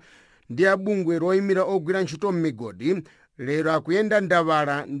COSATU ndi abungwe loyimira ogwira ntchito m'migodi lero akuyenda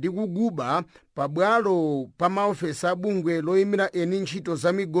ndawala ndi kuguba pabwalo pa maofesi abungwe loyimira eni ntchito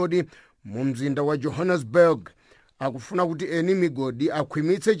za migodi mu mzinda wa Johannesburg. akufuna kuti eni migodi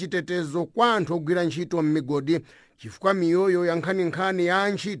akhwimitse chitetezo kwa anthu ogwira ntchito m'migodi chifukwa miyoyo ya nkhaninkhani ya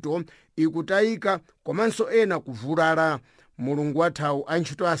antchito ikutayika komanso ena kuvulala. mulungu wathawu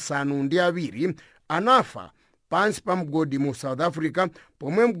antchito asanu ndi awiri anafa pansi pa mgodi mu South Africa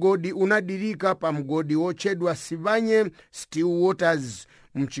pomwe mgodi unadirika pa mgodi wotchedwa Sibanye Still Waters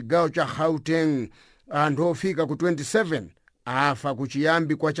mchigawo cha Gauteng. anthu ofika ku 27 afa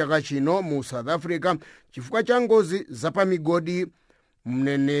kuchiyambi kwa chaka chino mu South Africa chifukwa cha ngozi zapamigodi.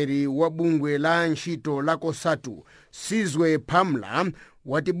 mneneri wa bungwe la ntchito la COSATU Sizwe Pamla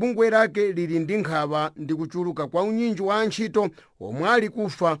wati bungwe lake lili ndi nkhawa ndi kuchuluka kwa unyinji wa antchito omwe ali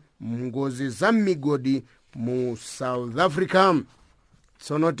kufa mngozi za migodi mu South Africa.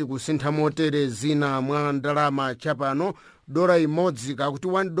 tsono tikusintha motere zina mwa ndalama chapano dola imodzi kakuti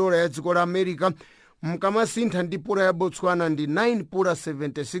 $1 ya dziko la America mkamasintha ndi pula ya Botswana ndi 9 pula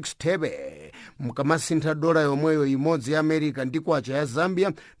 76 thebe. mkamasintha dola yomweyo imodzi ya America ndi kwacha ya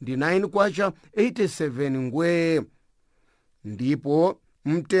Zambia ndi 9 kwacha 87 ngwe. ndipo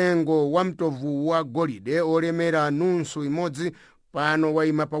mtengo wa mtovu wa golide olemera nunsu imodzi pano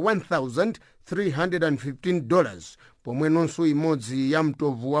wayima pa $1,315 pomwe nunsu imodzi ya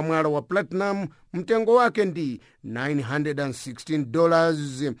mtovu wa mwala wa platinum mtengo wake ndi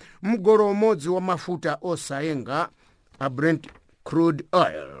 $916. mgolo umodzi wa mafuta osayenga a Brent crude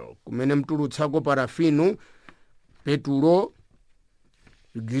oil kumene mtulutsako parafinu, petulo,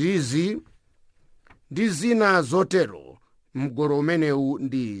 girizi ndi zina zotero mgolo umenewu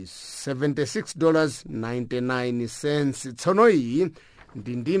ndi $76.99. tsono iyi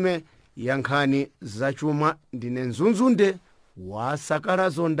ndi ndime ya nkhani zachuma. ndine Nzunzunde wa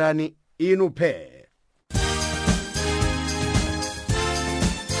Sakalazo ndani inu phe.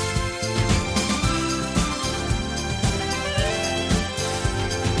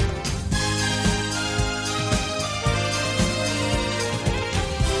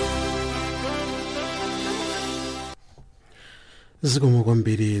 zikomo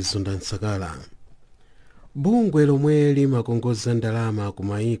kwambiri zondansakala. Bungwe lomwe limakongoza ndalama ku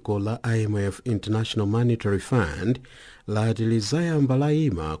maiko la IMF International Monetary Fund lati lizayamba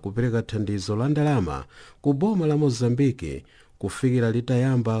layima kupereka thandizo la ndalama ku boma la Mozambique kufikira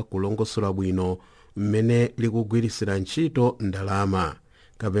litayamba kulongosola bwino mmene likugwirisira ntchito ndalama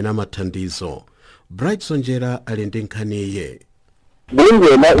kapena mathandizo. Bright Sonjera ali ndi nkhaniye.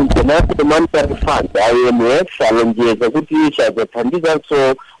 Bungwe la International Monetary Fund IMF alonjeza kuti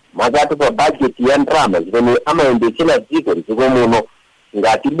chazathandizanso makati pa bajeti ya ndalama zimene amayendetsera dziko liziko muno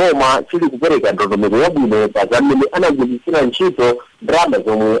ngati boma chili kupereka ndondomeko yabwino pa zamene anagwirisira ntchito ndalama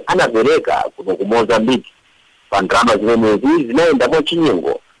zomwe anapereka kuno ku Mozambique. Pa ndalama zimenezi zinayenda mwa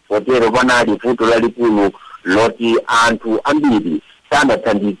chinyengo potero panali vuto lalikulu loti anthu ambiri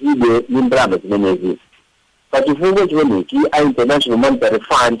sanathandizidwe ndi ndalama zimenezi. Pachifukwa chimenechi a International Monetary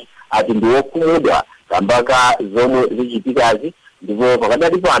Fund ati ndi wokhumudwa kambaka zomwe zichitikazi, ndipo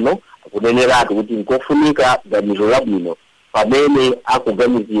pakadali pano akuneneratu kuti nkofunika ganizo labwino pamene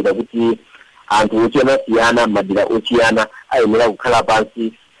akuganizira kuti anthu osiyanasiyana madera osiyana ayenera kukhala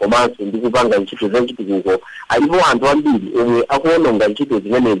pansi komanso ndi kupanga ntchito zachitukuko. Alipo anthu ambiri omwe akuononga ntchito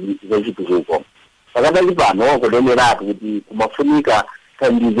zimenezi zachitukuko. Pakadali pano akuneneratu kuti kumafunika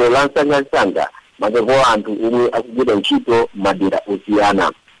thandizo la msangamsanga makako anthu omwe akugwira ntchito madera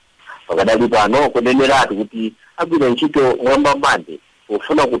osiyana. Pakadali pano akuneneratu kuti agwira ntchito mwambambande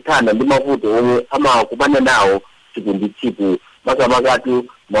pofuna kuthana ndi mavuto omwe amakumana nawo tsiku ndi tsiku, makamaka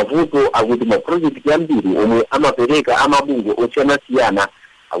mavuto akuti maprojekti ambiri omwe amapereka amabungwe osiyanasiyana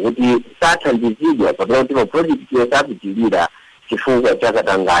akuti sathandizidwa kapena kuti maprojekti osapitilira chifukwa cha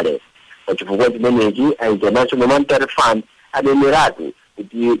katangale. Pachifukwa chimenechi a International Monetary Fund aneneratu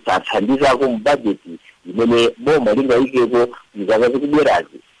kuti tathandizako mu bajeti imene boma lingayikeko mzaka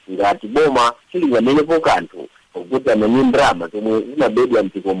zikubwerazi ngati boma silingamenepo kanthu pakugwirizana ndi ndalama zomwe zimabedwa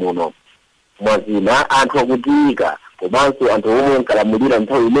mdziko muno. Mwazina anthu akudziwika komanso anthu omwe ankalamulira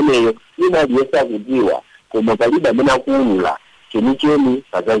nthawi imeneyo inali yosakudziwa koma palibe amene akuwulula chenicheni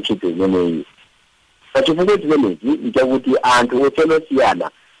pa za ntchito imeneyi. Pachifukwa chimenechi nchakuti anthu osiyanasiyana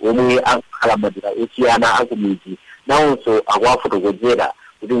omwe akukhala madera osiyana akumidzi nawonso akuwafotokozera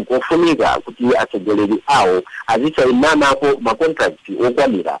kuti nkofunika kuti atsogoleri awo azisayinanapo makontrakti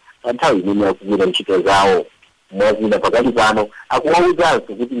okwanira pa nthawi imene akugwira ntchito zawo. Mwazina pakali pano akuwawuzanso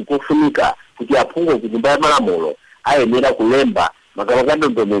kuti nkofunika kuti aphungu ku nyumba ya malamulo ayenera kulemba makamaka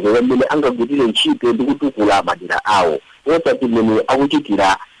ndondomeko yamene angagwirire ntchito ndi kutukula madera awo osati mmene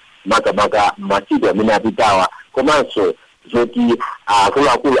akuchitira makamaka masiku amene apitawa, komanso zoti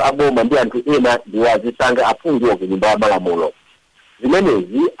akuluakulu aboma ndi anthu ena ndiwo azisanga aphungu ku nyumba ya malamulo.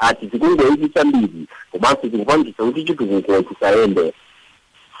 Zimenezi ati zikungoyikitsa mbiri komanso zikupangitsa kuti chitukuko chisayende.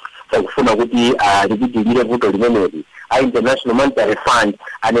 Pakufuna kuti lipitirire vuto limeneli, a International Monetary Fund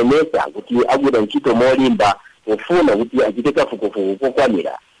anenesa kuti agwira ntchito molimba pofuna kuti achite kafukufuku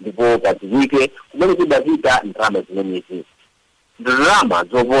kokwanira ndipo padziwike kumene kudapita ndalama zimenezi. Ndalama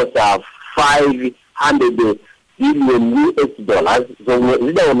zoposa 500 billion US zomwe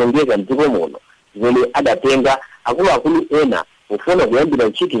zidawonongeka mdziko muno zimene adatenga akuluakulu ena pofuna kuyambira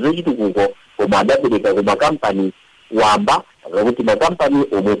ntchito zachitukuko koma adapereka ku makampani wamba kuti makampani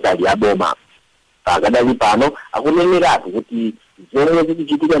omwe sali aboma. Pakadali pano akuneneratu kuti zomwe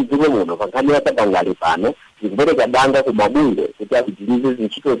zikuchitika mdziko muno pa nkhani ya katangale pano zikupereka danga ku mabungwe kuti apitirize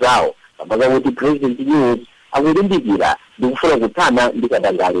ntchito zawo kapaka kuti President News akulimbikira ndi kufuna kuthana ndi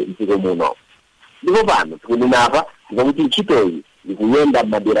katangale mdziko muno. Ndipo pano tikunenapa kuti ntchitoyi ikuyenda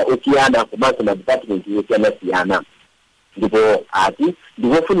m'madera osiyana komanso ma department osiyanasiyana. Ndipo ati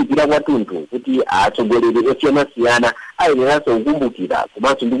ndikofunikira kwathunthu kuti atsogoleri osiyanasiyana ayeneranso kukumbukira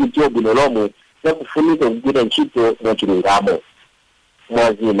komanso ndi kudziwa bwino lomwe zakufunika kugwira ntchito mwachilungamo.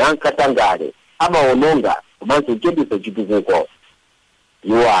 Mwazina katangale amawononga komanso kuchepetsa chitukuko.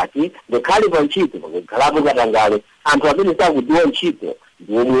 Iwo ati ngakhale pa ntchito pakukhalapo katangale anthu amene sakudziwa ntchito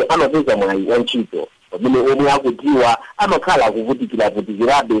ndi omwe amapeza mwayi wa ntchito, pamene omwe akudziwa amakhala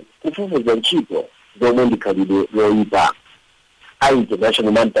akuvutikiravutikirabe kufufuza ntchito zomwe ndi khalidwe loyipa. A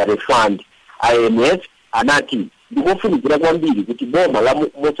International Monetary Fund IMF anati ndikofunikira kwambiri kuti boma la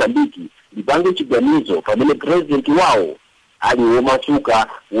Mozambique lipange chiganizo pamene president wawo ali womasuka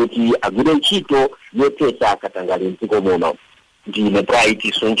kuti agwire ntchito yothetsa katangale mdziko muno. Ndine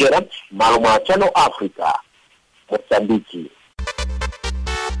Bright Sonjera, malo mwa Channel Africa, Mozambique.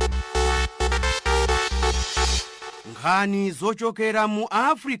 nkhani zochokera mu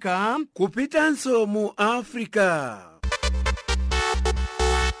Africa kupitanso mu Africa.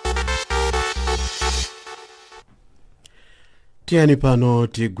 tiyani pano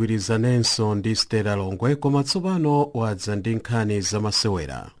tigwirizanenso ndi Stella Longwe, koma tsopano wadza ndi nkhani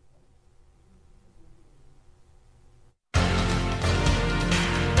zamasewera.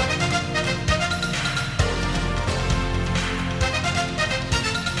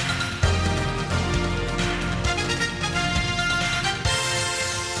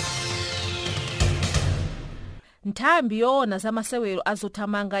 nthambi yoona za masewero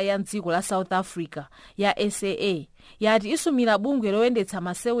azothamanga ya mdziko la South Africa ya SAA yati isumira bungwe loyendetsa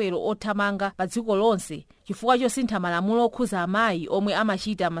masewero othamanga pa dziko lonse chifukwa chosintha malamulo okhuza amayi omwe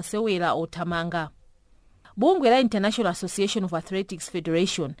amachita masewera othamanga. Bungwe la International Association of Athletics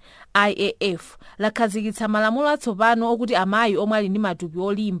Federation IAF lakhazikitsa malamulo atsopano okuti amayi omwe ali ndi matupi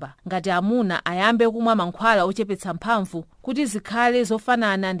olimba ngati amuna ayambe kumwa mankhwala ochepetsa mphamvu kuti zikhale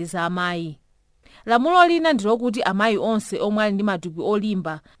zofanana ndi za amayi. Lamulo lina ndilokuti amayi onse omwe ali ndi matupi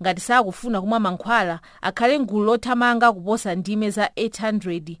olimba ngati sakufuna kumwa mankhwala akhale ngulu lothamanga kuposa ndime za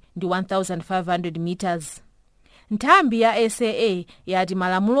 800 ndi 1500 meters. Nthambi ya SAA yati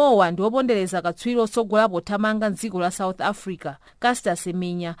malamulowa ndi opondereza katswiri osogola pothamanga mdziko la South Africa Caster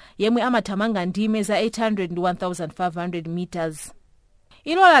Semenya yemwe amathamanga ndime za 800 ndi 1500 meters.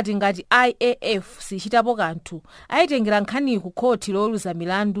 Ilo lati ngati IAF sichitapo kanthu ayitengera nkhani ku khoti loweruza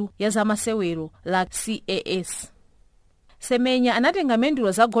milandu ya zamasewero la CAS. Semenya anatenga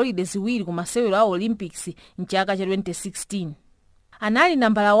mendulo za golide ziwiri ku masewero a Olympics mchaka cha 2016. Anali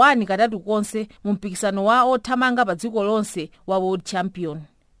nambala 1 katatu konse mu mpikisano wa othamanga pa dziko lonse wa World Champion.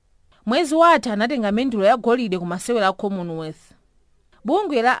 Mwezi watha anatenga mendulo ya golide ku masewero a Commonwealth.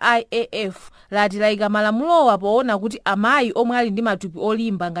 Bungwe la IAF lati layika malamulowa poona kuti amayi omwe ali ndi matupi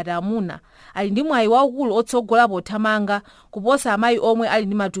olimba ngati amuna ali ndi mwayi waukulu otsogola pothamanga kuposa amayi omwe ali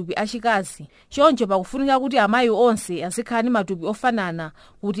ndi matupi achikazi. Choncho pakufunika kuti amayi onse azikhala ndi matupi ofanana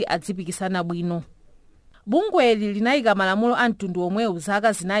kuti adzipikisana bwino. Bungweli linayika malamulo a mtundu omwewu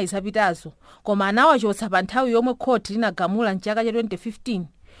zaka zinayi zapitazo, koma anawachotsa pa nthawi yomwe khoti linagamula mchaka cha 2015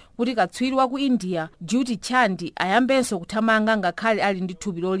 kuti katswiri wa ku India Juti Chandi ayambenso kuthamanga ngakhale ali ndi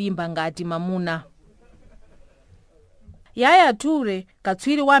thupi lolimba ngati mamuna. Yaya Toure,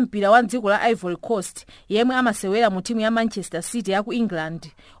 katswiri wa mpira wa dziko la Ivory Coast yemwe amasewera mu timu ya Manchester City ya ku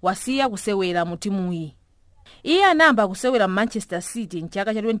England, wasiya kusewera mu timuyi. Iye anamba kusewera mu Manchester City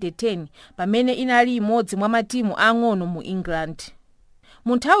mchaka cha 2010 pamene inali imodzi mwa matimu ang'ono mu England.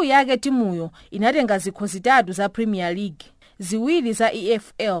 Mu nthawi yake timuyo inatenga zikho zitatu za Premier League, ziwiri za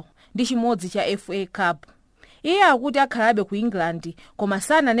EFL ndi chimodzi cha FA Cup. Iye akuti akhalabe ku England koma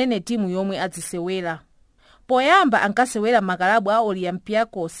sananene timu yomwe adzisewera. Poyamba ankasewera makalabu a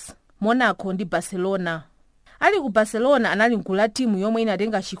Olympiacos, Monaco ndi Barcelona. Ali ku Barcelona anali mgulu la timu yomwe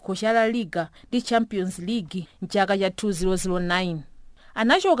inatenga chikho cha La Liga ndi Champions League mchaka cha 2009.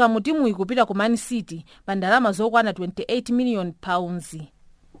 Anachoka mu timu kupita ku Man City pa ndalama zokwana 28 million pounds.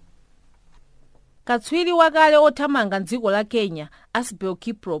 Katswiri wakale othamanga dziko la Kenya, Asbel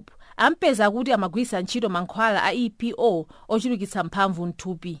Kiprop, ampeza kuti amagwisa ntchito mankhwala a EPO ochulukitsa mphamvu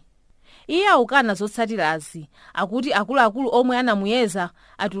mthupi. Iye akukana zotsatirazi, akuti akuluakulu omwe anamuyeza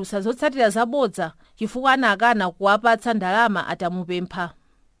atulutsa zotsatira zabodza chifukwa anakana kuwapatsa ndalama atamupempha.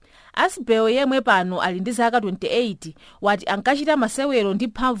 Asbel yemwe pano ali ndi zaka 28 wati ankachita masewero ndi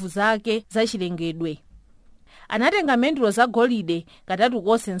mphamvu zake zachilengedwe. Anatenga mendulo za golide katatu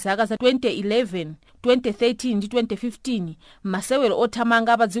konse mzaka za 2011, 2013 ndi 2015 masewero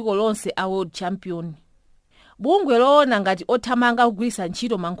othamanga pa dziko lonse a World Champion. Bungwe loona ngati othamanga kugwisa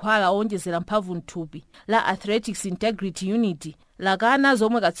ntchito mankhwala owonjezera mphamvu mthupi la Athletics Integrity Unit lakana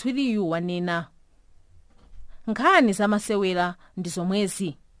zomwe katswiriyu wanena. Nkhani za masewera ndi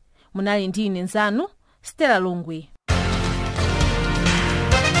zomwezi. Munali ndi ine nzanu Stella Longwe.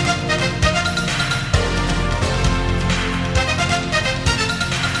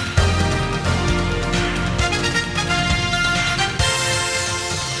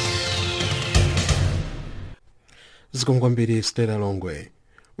 Zikongombiri Stella Longwe.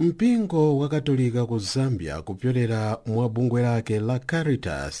 Mpingo wa Katolika ku Zambia kupyolera mwa bungwe lake la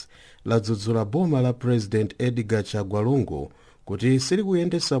Caritas ladzudzula boma la President Edgar Chagwa Lungu kuti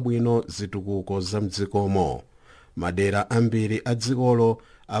silikuyendesa bwino zitukuko za mdzikomo. Madera ambiri a dzikolo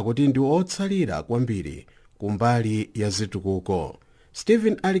akuti ndi otsalira kwambiri kumbali ya zitukuko.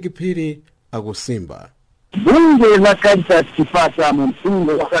 Stephen Alikiphiri akusimba. Bungwe la Caritas chipata mu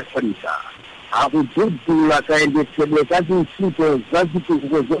mpingo wa Katolika akudzudzula kayendetsedwe ka zintchito za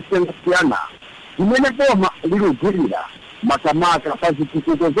zitukuko zosiyanasiyana zimene boma likugwirira makamaka pa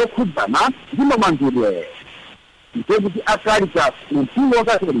zitukuko zokhudzana ndi mamangidwe. Ndikuti a Caritas mu mpingo wa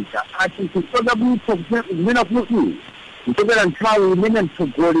Katolika ati kusoda bwitso kumene kuti kuchokera nthawi imene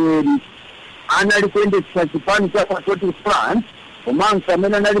mtsogoleri anali kuyendetsa chipani cha Patriotic Front komanso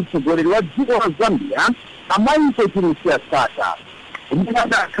amene anali mtsogoleri wa dziko la Zambia amayite Chinyanja Sata umene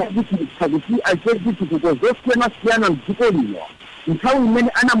adakhazikitsa kuti achite zitukuko zosiyanasiyana m'dziko lino nthawi imene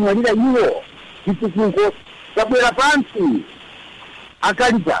anamwalira iwo. Zitukuko zabwera pansi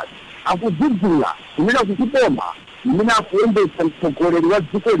akalizazi akudzudzula kumene kukipoma imene akuyendetsa mtsogoleri wa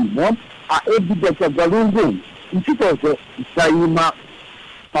dziko lino Edgar Chagwalungu. Ntchitozo zayima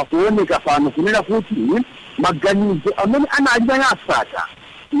pakuoneka pano kunena kuti maganizo amene anali nayo Sata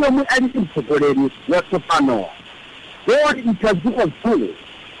yomwe ali mtsogoleri watsopano. Kodi itazika zule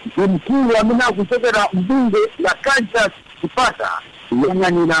ndi mkulu amene akuchokera mbunge la Kansas Chipata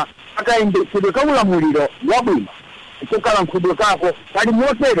yang'anira akayendetsedwe ka ulamuliro wabwino kukhala nkhudo kako kali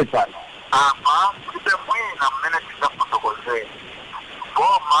motere pano. Ama kulibe mwina mmene tizafotokozera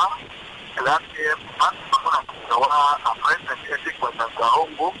boma lati pasipakula kugawa President Edgar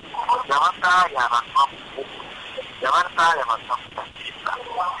Chagwalungu yabataya basakutandisa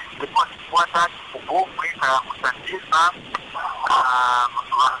ndipo kifuata kibumbi na kutandisa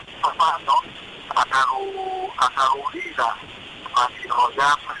mafano akarulira mafino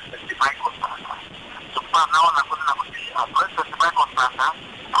ya President Michael Sata. Tupa naona kuna kuti President Michael Sata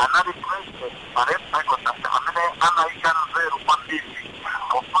anali President Michael Sata amene anaika nzeru kwa mbili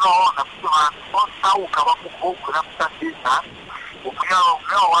kufunaona kuti wasauka wakubumbi na kutandisa ukuyao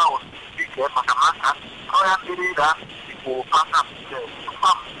wao sike makamaka koyambirira kupanga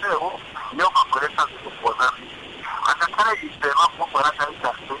mseu nyoka kuleta zitukuza akakale yisema kumbara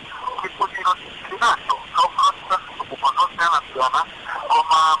kaitasi kipudiro sinato kaukurasa zitukukozo sana siwana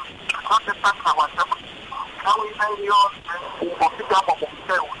koma kote sasa wasabu kawi ina yote upofika hapo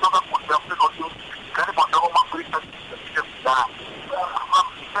kumseu utoka kuja mseu kani mwandamo makurisa zitukuza mseu kama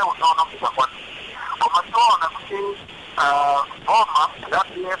mseu unaona mseu kwa koma tuona kuti boma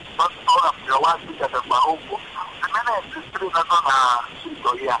lati basi mjawazi ya Chagwalungu zimene zisiri nazo na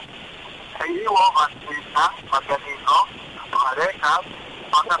shindo ya hiyo masina maganizo mareka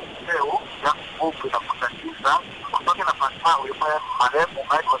panga mseu ya kubuku na kutatiza kutoke na pasawe ya maremu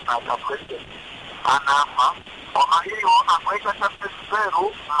Michael Sata President anafa kwa hiyo amweka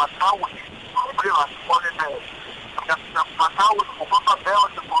tatizeru matauni prima sipone nae katika matauni kupapa beo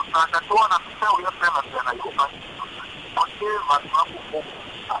chikulusaka tuwa na mseu ya sema tena yuka Oke matuaku kuku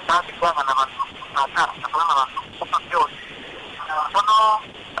Tati kama na matuaku Napana na matuaku Sono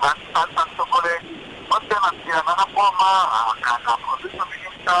Antokole Ote nasia nana poma Kana producer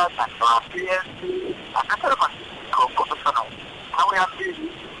minister Kana PNC Akasara matuaku Professional Kawe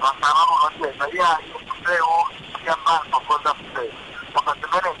hambili Masamamu note Zaya Yuseo Yamba Makoza mse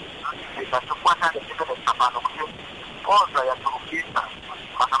Wakasemene Katukwata Nikimene Sapano Kutu Poza ya Turukisa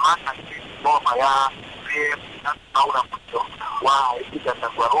Masamaka Boma ya na aula mto wa Edgar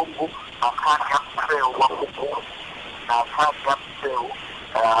Chagwalungu akani mseu wa kuku na akani mseu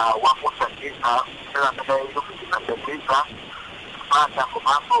wa kutatiza kila mbele hiyo kutatiza mata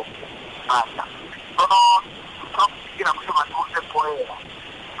kumambo mata sono kila mtu matuse poera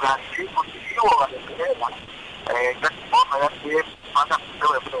kasi kutiwa walekelema kasi boma ya kiye mata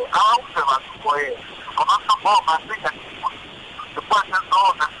mseu ya poera au sema poera komasa boma sika kwa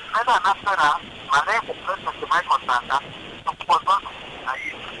sasa nena nasara maremu President Michael Sata kupozoa na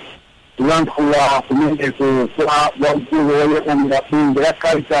hii Lankuwa kumende kwa wakulu wale bunge la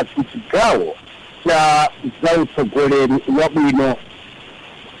Kansas Chicago cha utsogoleri wabwino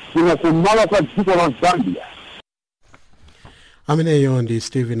kumala kwa dziko la Zambia. Ameneyo ndi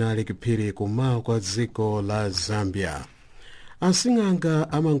Stephen Alikipiri kumao kwa dziko la Zambia.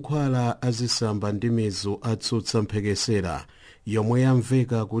 Asing'anga amankhwala azisamba ndi mizu atsutsa mphekesera yomwe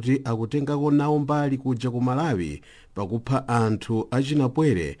yamveka kuti akutengako nawo mbali kuja ku Malawi pakupha anthu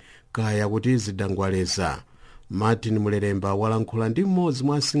achinapwere kaya kuti zidangwaleza. Martin Muleremba walankhula ndi mmodzi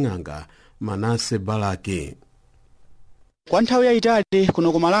mwa asing'anga Manase Balaki. Kwa nthawi yayitali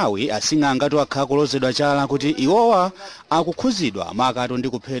kuno ku Malawi asing'anga akhala kulozedwa chala kuti iwowa akukhuzidwa makato ndi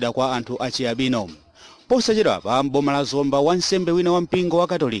kuphedwa kwa anthu achiyabino. Posachedwa pa mboma la Zomba wansembe wina wa mpingo wa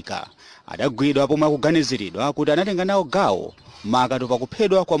Katolika adagwidwa pomwe akuganiziridwa kuti anatenga nawo gawo makato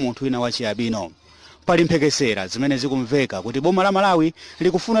pakuphedwa kwa munthu wina wachiyabino. Pali mphekesera zimene zikumveka kuti boma la Malawi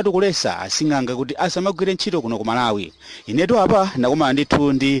likufuna tukulesa asing'anga kuti asamagwire ntchito kuno ku Malawi. Inetu apa ndakumana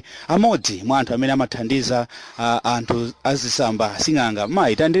ndithu ndi amodzi mwa anthu amene amathandiza anthu azisamba asing'anga.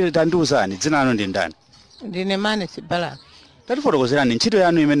 Mayi tandiuzani dzina lanu ndi ndani? Ndine Manase Balaki. Tatifotokozerani ntchito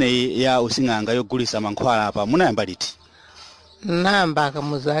yanu imeneyi ya using'anga yogulisa mankhwala apa munayamba liti? Namba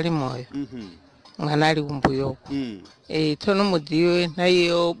kamuzali moyo. Mwanali kumbuyoko. Tono mudiwe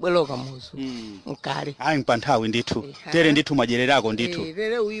nayo bweloka muzu. Nkari. Ayi mpanthawi ndithu. Tere ndithu majererako ndithu.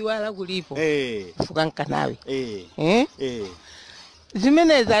 Tere uyiwala kulipo. Fuka nkanawe.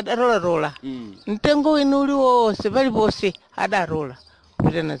 zimenezi adarola mtengo wina uliwonse paliponse adarola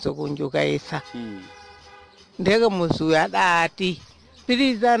kupita nazo kunjuka yesa ndege muzuyu adati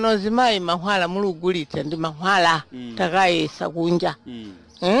pirizano zimayi mankhwala mulugulitsa ndi mankhwala takayesa kunja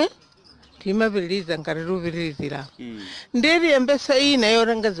timapitiriza ngati tupitirizira ndeti embesa ina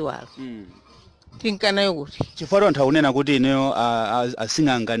yotenga ziwalo tinkanayo kuti chifukwa anthu akunena kuti ineyo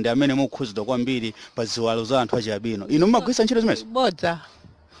asing'anga ndi amene mukhuzidwa kwambiri pa ziwalo za anthu achiabino inu mumagwisa ntchito zimenezo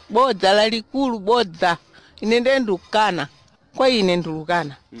bodza lalikulu bodza ine ndiye ndikukana kwa ine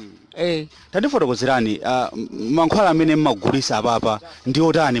ndilukana tandifotokozerani mankhwala amene mmagulisa apapa ndi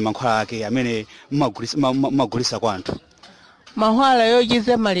otani mankhwala ake amene mmagulisa kwa anthu mankhwala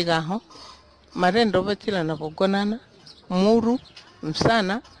yochiza malikaho matenda opatsirana pogonana muru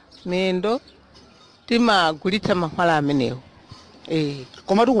msana miyendo timagulitsa mankhwala amenewo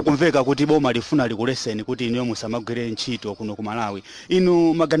koma tikukumveka kuti boma lifuna likuleseni kuti inuyo musamagwire ntchito kuno ku Malawi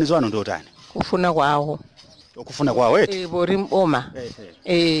inu maganizo anu ndi otani kufuna kwawo okufuna kwawo eti bori mboma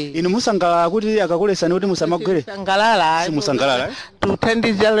inu musangalala kuti akakulesani kuti musamagwire simusangalala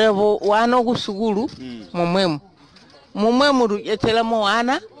tuthandiza levo wana ku sukulu momwemo tudyetseramo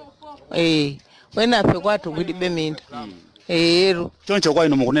wana wenafe kwathu kulibe minda ero choncho kwa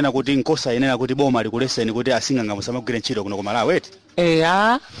inu mukunena kuti nkosa yenera kuti boma likuleseni kuti asing'anga musamagwire ntchito kuno ku Malawi eti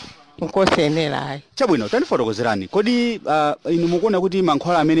nkosa yenera chabwino tandifotokozerani kodi inu mukuona kuti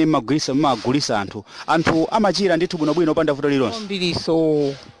mankhwala amene mmagulisa anthu amachira ndithu bwinobwino panda vuto lilonse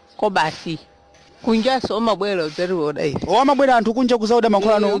mbiliso kobasi kunjaso omabwera udzatiwoda ife amabwera anthu kunja kuzauda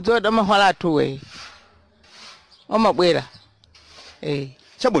mankhwala ano udzoda mankhwala athu omabwera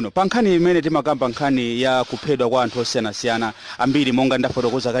chabwino pa nkhani imene timakamba nkhani ya kuphedwa kwa anthu osiyanasiyana ambiri monga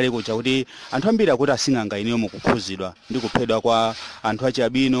ndafotokoza kale kuja kuti anthu ambiri akuti asing'anga ineyo mukukhuzidwa ndi kuphedwa kwa anthu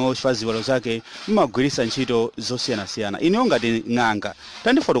achiabino chifukwa ziwalo zake mmagwirisa ntchito zosiyanasiyana ineyo ngati ng'anga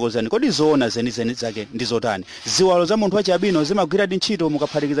tandifotokozani kodi zoona zenizeni zake ndi zotani ziwalo za munthu achiabino zimagwiradi ntchito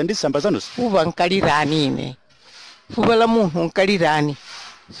mukaphatikiza ndi zisamba zanuzi fupa nkalirani ine fupa la munthu nkalirani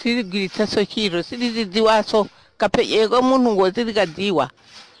siligwiritsaso ntchito silizidziwaso kapeyeko munthu ngozilikadziwa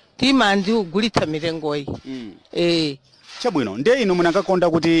timanzi ugulitsa mitengoyi chabwino ndiye inu munakakonda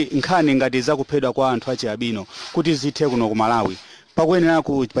kuti nkhani ngati zakuphedwa kwa anthu achiabino kuti zithe kuno ku Malawi pakuyenera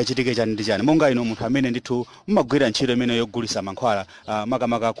pachitike chani ndi chani monga inu munthu amene ndithu mmagwira ntchito imene yogulisa mankhwala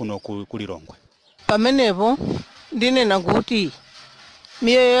makamaka kuno ku Lilongwe pamenepo ndinena kuti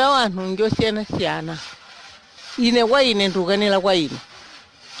miyoyo ya anthu njosiyanasiyana ine kwa ine ndikukanira kwa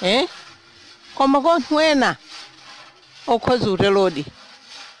ine koma konthu ena okhoza utelodi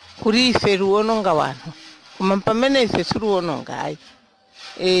kuti ife tiwononga wanthu koma pamene ife sitiwononga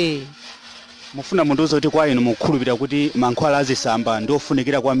mufuna mundiuze kuti kwa inu mukhulupirira kuti mankhwala azisamba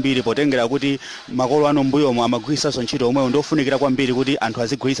ndiofunikira kwambiri potengera kuti makolo anu mbuyomo amagwirisanso ntchito omweyo ndiofunikira kwambiri kuti anthu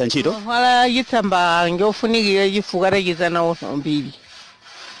azigwirisa ntchito mankhwala achitsamba ndiofunikira chifukwa tachizanawo mbiri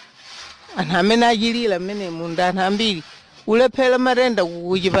anthu amene achilira mmene munda anthu ambiri ulephera matenda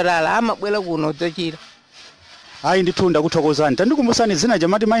kuchipatala amabwera kuno udzachira ayi ndithu ndakuthokozani tandikumbusani zina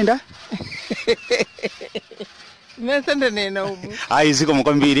jamati mainda mesendenena umu ayi zikomo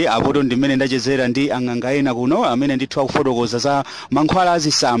kwambiri apoto ndimene ndachezera ndi ang'anga ena kuno amene ndithu akufotokoza za mankhwala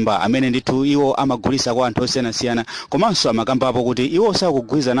azisamba amene ndithu iwo amagulisa kwa anthu osiyanasiyana komanso amakambapo kuti iwo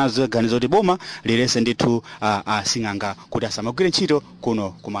sakugwiza nazo ganizo kuti boma lilese ndithu asing'anga kuti asamagwire ntchito kuno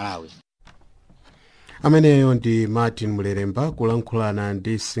ku Malawi ameneyo ndi Martin Muleremba kulankhulana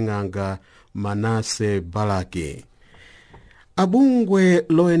ndi sing'anga Manase Balaki. Abungwe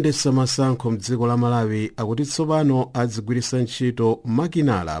loyendesa masankho mdziko la Malawi akuti tsopano azigwirisa ntchito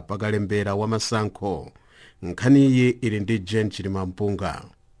makinala pakalembera wa masankho nkhaniyi ili ndi Jen Chilimampunga.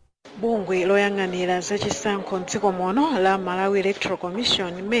 Bungwe loyang'anira zachisankho mdziko muno la Malawi Electoral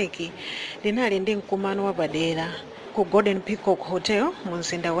Commission MEC linali ndi mkumano wapadera ku Golden Peacock Hotel mu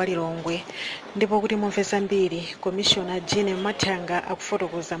mzinda wa Lilongwe ndipo kuti mumve zambiri Commissioner Jean Matanga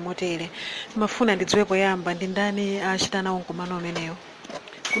akufotokoza motere. Mafuna ndidziwe poyamba ndi ndani achita nawo mkumano umenewo.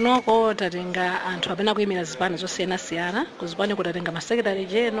 Kunoko tatenga anthu apena kuyimira zipani zosiyanasiyana kuzipani kutatenga masekretary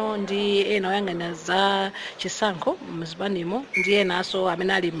general ndi ena oyang'anira za chisankho mzipanimo ndi enanso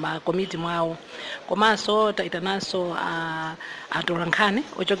amene ali makomiti mwawo komanso taitananso atolankhani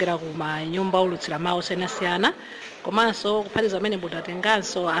ochokera ku manyumba olutsira mawu osiyanasiyana komanso kuphatiza amene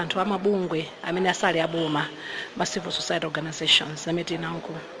mutatenganso anthu amabungwe amene asali aboma ma civil society organizations amene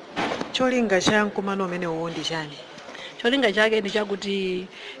tinanko. Cholinga cha mkumano umenewo ndi chani? Cholinga chake ndi chakuti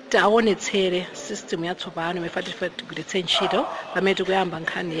taonetsere system yatsopano imene tigwiritse ntchito pamene tikuyamba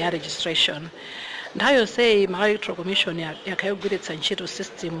nkhani ya registration. Nthawi yonseyi Malawi Electoral Commission yakhayogwiritsa ntchito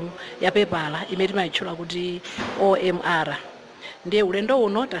system ya pepala imene timayitchula kuti OMR. ndiye ulendo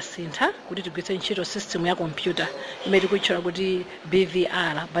uno tasintha kuti tigwiritse ntchito system ya computer imene tikuyitchula kuti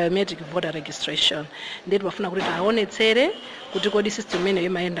BVR, biometric voter registration. Ndiye timafuna kuti taonetsere kuti kodi system imeneyo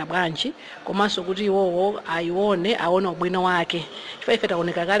imayenda bwanji, komanso kuti iwowo aone ubwino wake. Chifukwa ife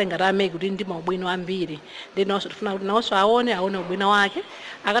taoneka kale ngati ameki kuti ndi maubwino ambiri, ndiye nawonso tifuna kuti nawonso aone ubwino wake.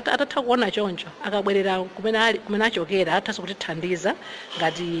 Atatha kuona choncho akabwerera kumene achokera athanso kutithandiza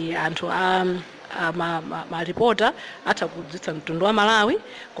ngati anthu maripota atha kudziwitsa mtundu wa Malawi,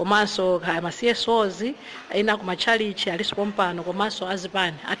 komanso ma CSOs ena ku machalichi aliso pompano, komanso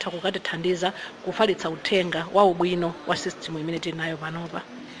azipani atha kukatithandiza kufalitsa uthenga wa ubwino wa system imene tinayo panopa.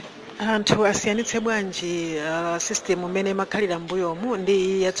 Anthu asiyanitse bwanji system imene makhalira mbuyomu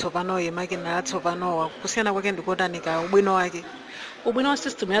ndi yatsopanoyi, makina yatsopanowa kusiyana kwake ndikotanika ubwino wake? Ubwino wa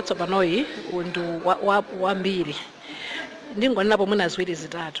system yatsopanoyi undu wambiri, ndingonenapo mwina ziwiri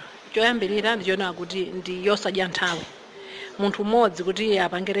zitatu. Choyambirira ndichoona kuti ndi yosadya nthawi. Munthu mmodzi kuti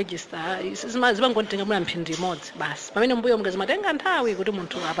apange register zimangotenga mwina mphindi imodzi basi, pamene mbuyo zimatenga nthawi kuti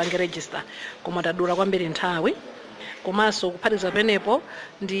munthu apange register, koma tadula kwambiri nthawi. Komanso kuphatikiza penepo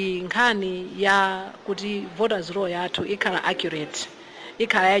ndi nkhani ya kuti voters roll yathu ikhala accurate,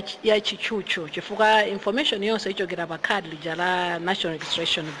 ikhala ya chichucho, chifukwa information yonse ichokera pa card lija la National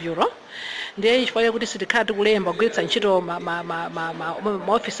Registration Bureau. Ndiye chifukwa kuti sitikhala tikulemba kugwiritsa ntchito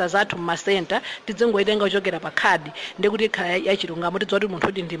ma-officers athu m'masenta tidzingoitenga kuchokera pa card, ndiye kuti ikhala yachilungamo tidziwa kuti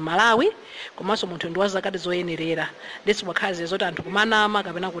munthu ndi Malawi, komanso munthu ndi wa zakati zoyenerera. Ndiye simakhala zoti anthu kumanama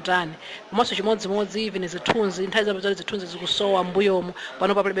kapena kutani. Komanso chimodzimodzi even zithunzi, nthawi zapezoti zithunzi zikusowa mbuyomu,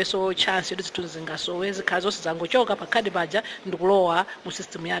 pano palibenso chance yoti zithunzi zingasowe, zikhala zonse zangochoka pa card paja ndikulowa mu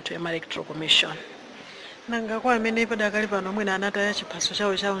system yathu ya Electoral Commission. Nanga kwa amene padakali pano mwina anataya chiphaso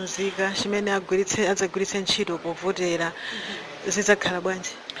chawo chaunzika chimene adzagwiritse ntchito povotera, zidzakhala bwanji?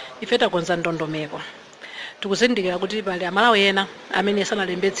 Ife takonza ndondomeko. Tikuzindikira kuti pali Amalawi ena amene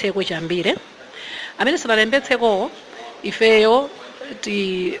sanalembetseko chambire. Amene sanalembetseko ifeyo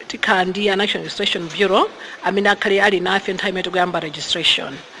tikhala ndi National Registration Bureau amene akhale ali nafe nthawi imene tikuyamba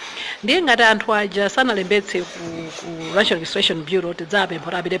registration. Ndiye ngati anthu aja sanalembetse ku National Registration Bureau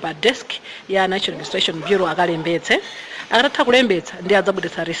tidzapempha apite pa desk ya National Registration Bureau akalembetse. Akatatha kulembetsa ndiye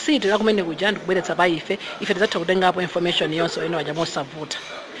adzabweretsa receipt lakumene kuja ndikubweretsa pa ife tidzatha kutengapo information yonse eno aja mosavuta.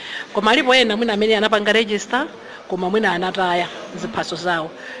 Koma alipo ena mwina amene anapanga register koma mwina anataya ziphaso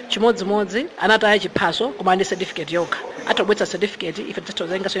zawo. Chimodzimodzi anataya chiphaso koma ndi certificate yokha. Atabweretsa certificate ife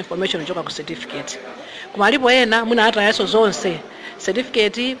tidzatozengaso information yochoka ku certificate. Koma alipo ena mwina anatayaso zonse,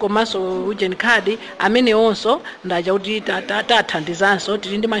 certificate komanso ujeni card, amene onso ndaja kuti tathandizanso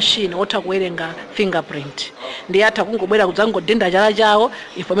tili ndi machine otha kuwerenga fingerprint. Ndiye atha kungobwera kudzangodinda chala chawo,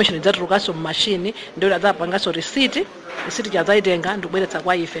 information idzatulukanso mu machine, ndiye adzapanganso receipt chadzayitenga ndikubweretsa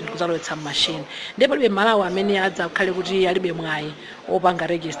kwa ife ndikudzalowetsa mu machine. Ndiye palibe Malawi amene adzakhale kuti alibe mwayi opanga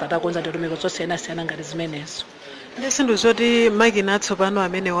register, takonza ndondomeko zosiyanasiyana ngati zimenezo. Ndiye sinthu zoti makina atsopano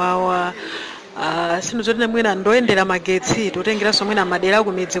amene wawa sinthu zoti mwina ndoyendera magetsi, totengeranso mwina madera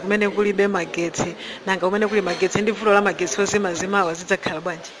kumidzi kumene kulibe magetsi, nanga kumene kuli magetsi ndi vuto la magetsi ozimazimawa zidzakhala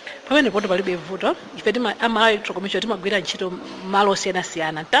bwanji? Pamene poto palibe vuto, ife Electoral Commission timagwira ntchito malo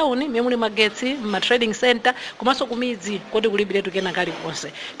osiyanasiyana, town mmene muli magetsi, ma trading center, komanso kumidzi kodi kulibiretu kena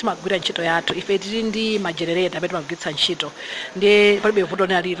kalikonse timagwira ntchito yathu. Ife tili ndi ma generator amene timagwiritsa ntchito, ndiye palibe vuto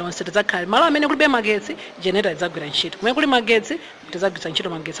lililonse. Tidzakhala malo amene kulibe magetsi, generator idzagwira ntchito, kumene kuli magetsi tidzagwiritsa ntchito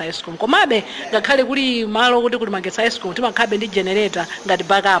magetsi a Eskom. Komabe ngakhale kuli malo kuti kuli magetsi a Eskom timakhabe ndi generator ngati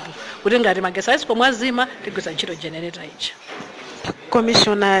backup, kuti ngati magetsi a Eskom azima tigwiritsa ntchito generator ija.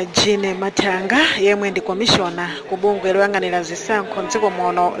 Commissioner Jine Matanga yemwe ndi commissioner ku bungwe loyang'anira zisankho m'dziko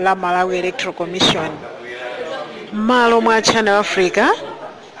muno la Malawi Electoral Commission, malo mwa Channel Africa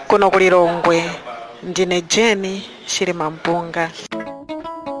kuno ku Lilongwe. Ndine Jenny Shirima Mpunga.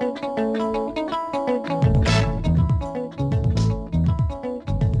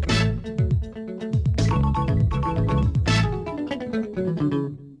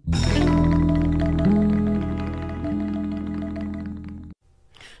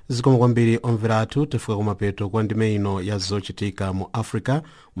 Zikomo kwambiri omveratu, tifika kumapeto kwa ndime ino ya zochitika mu Africa.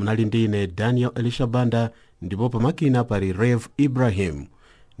 Munali ndine Daniel Elisha Banda, ndipo pamakina pali Rev Ibrahim.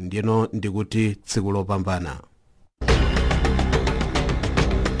 Ndino ndikuti tsiku lopambana.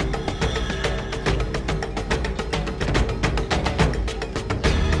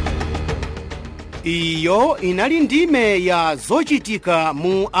 Iyo inali ndime ya zochitika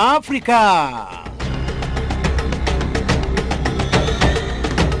mu Africa.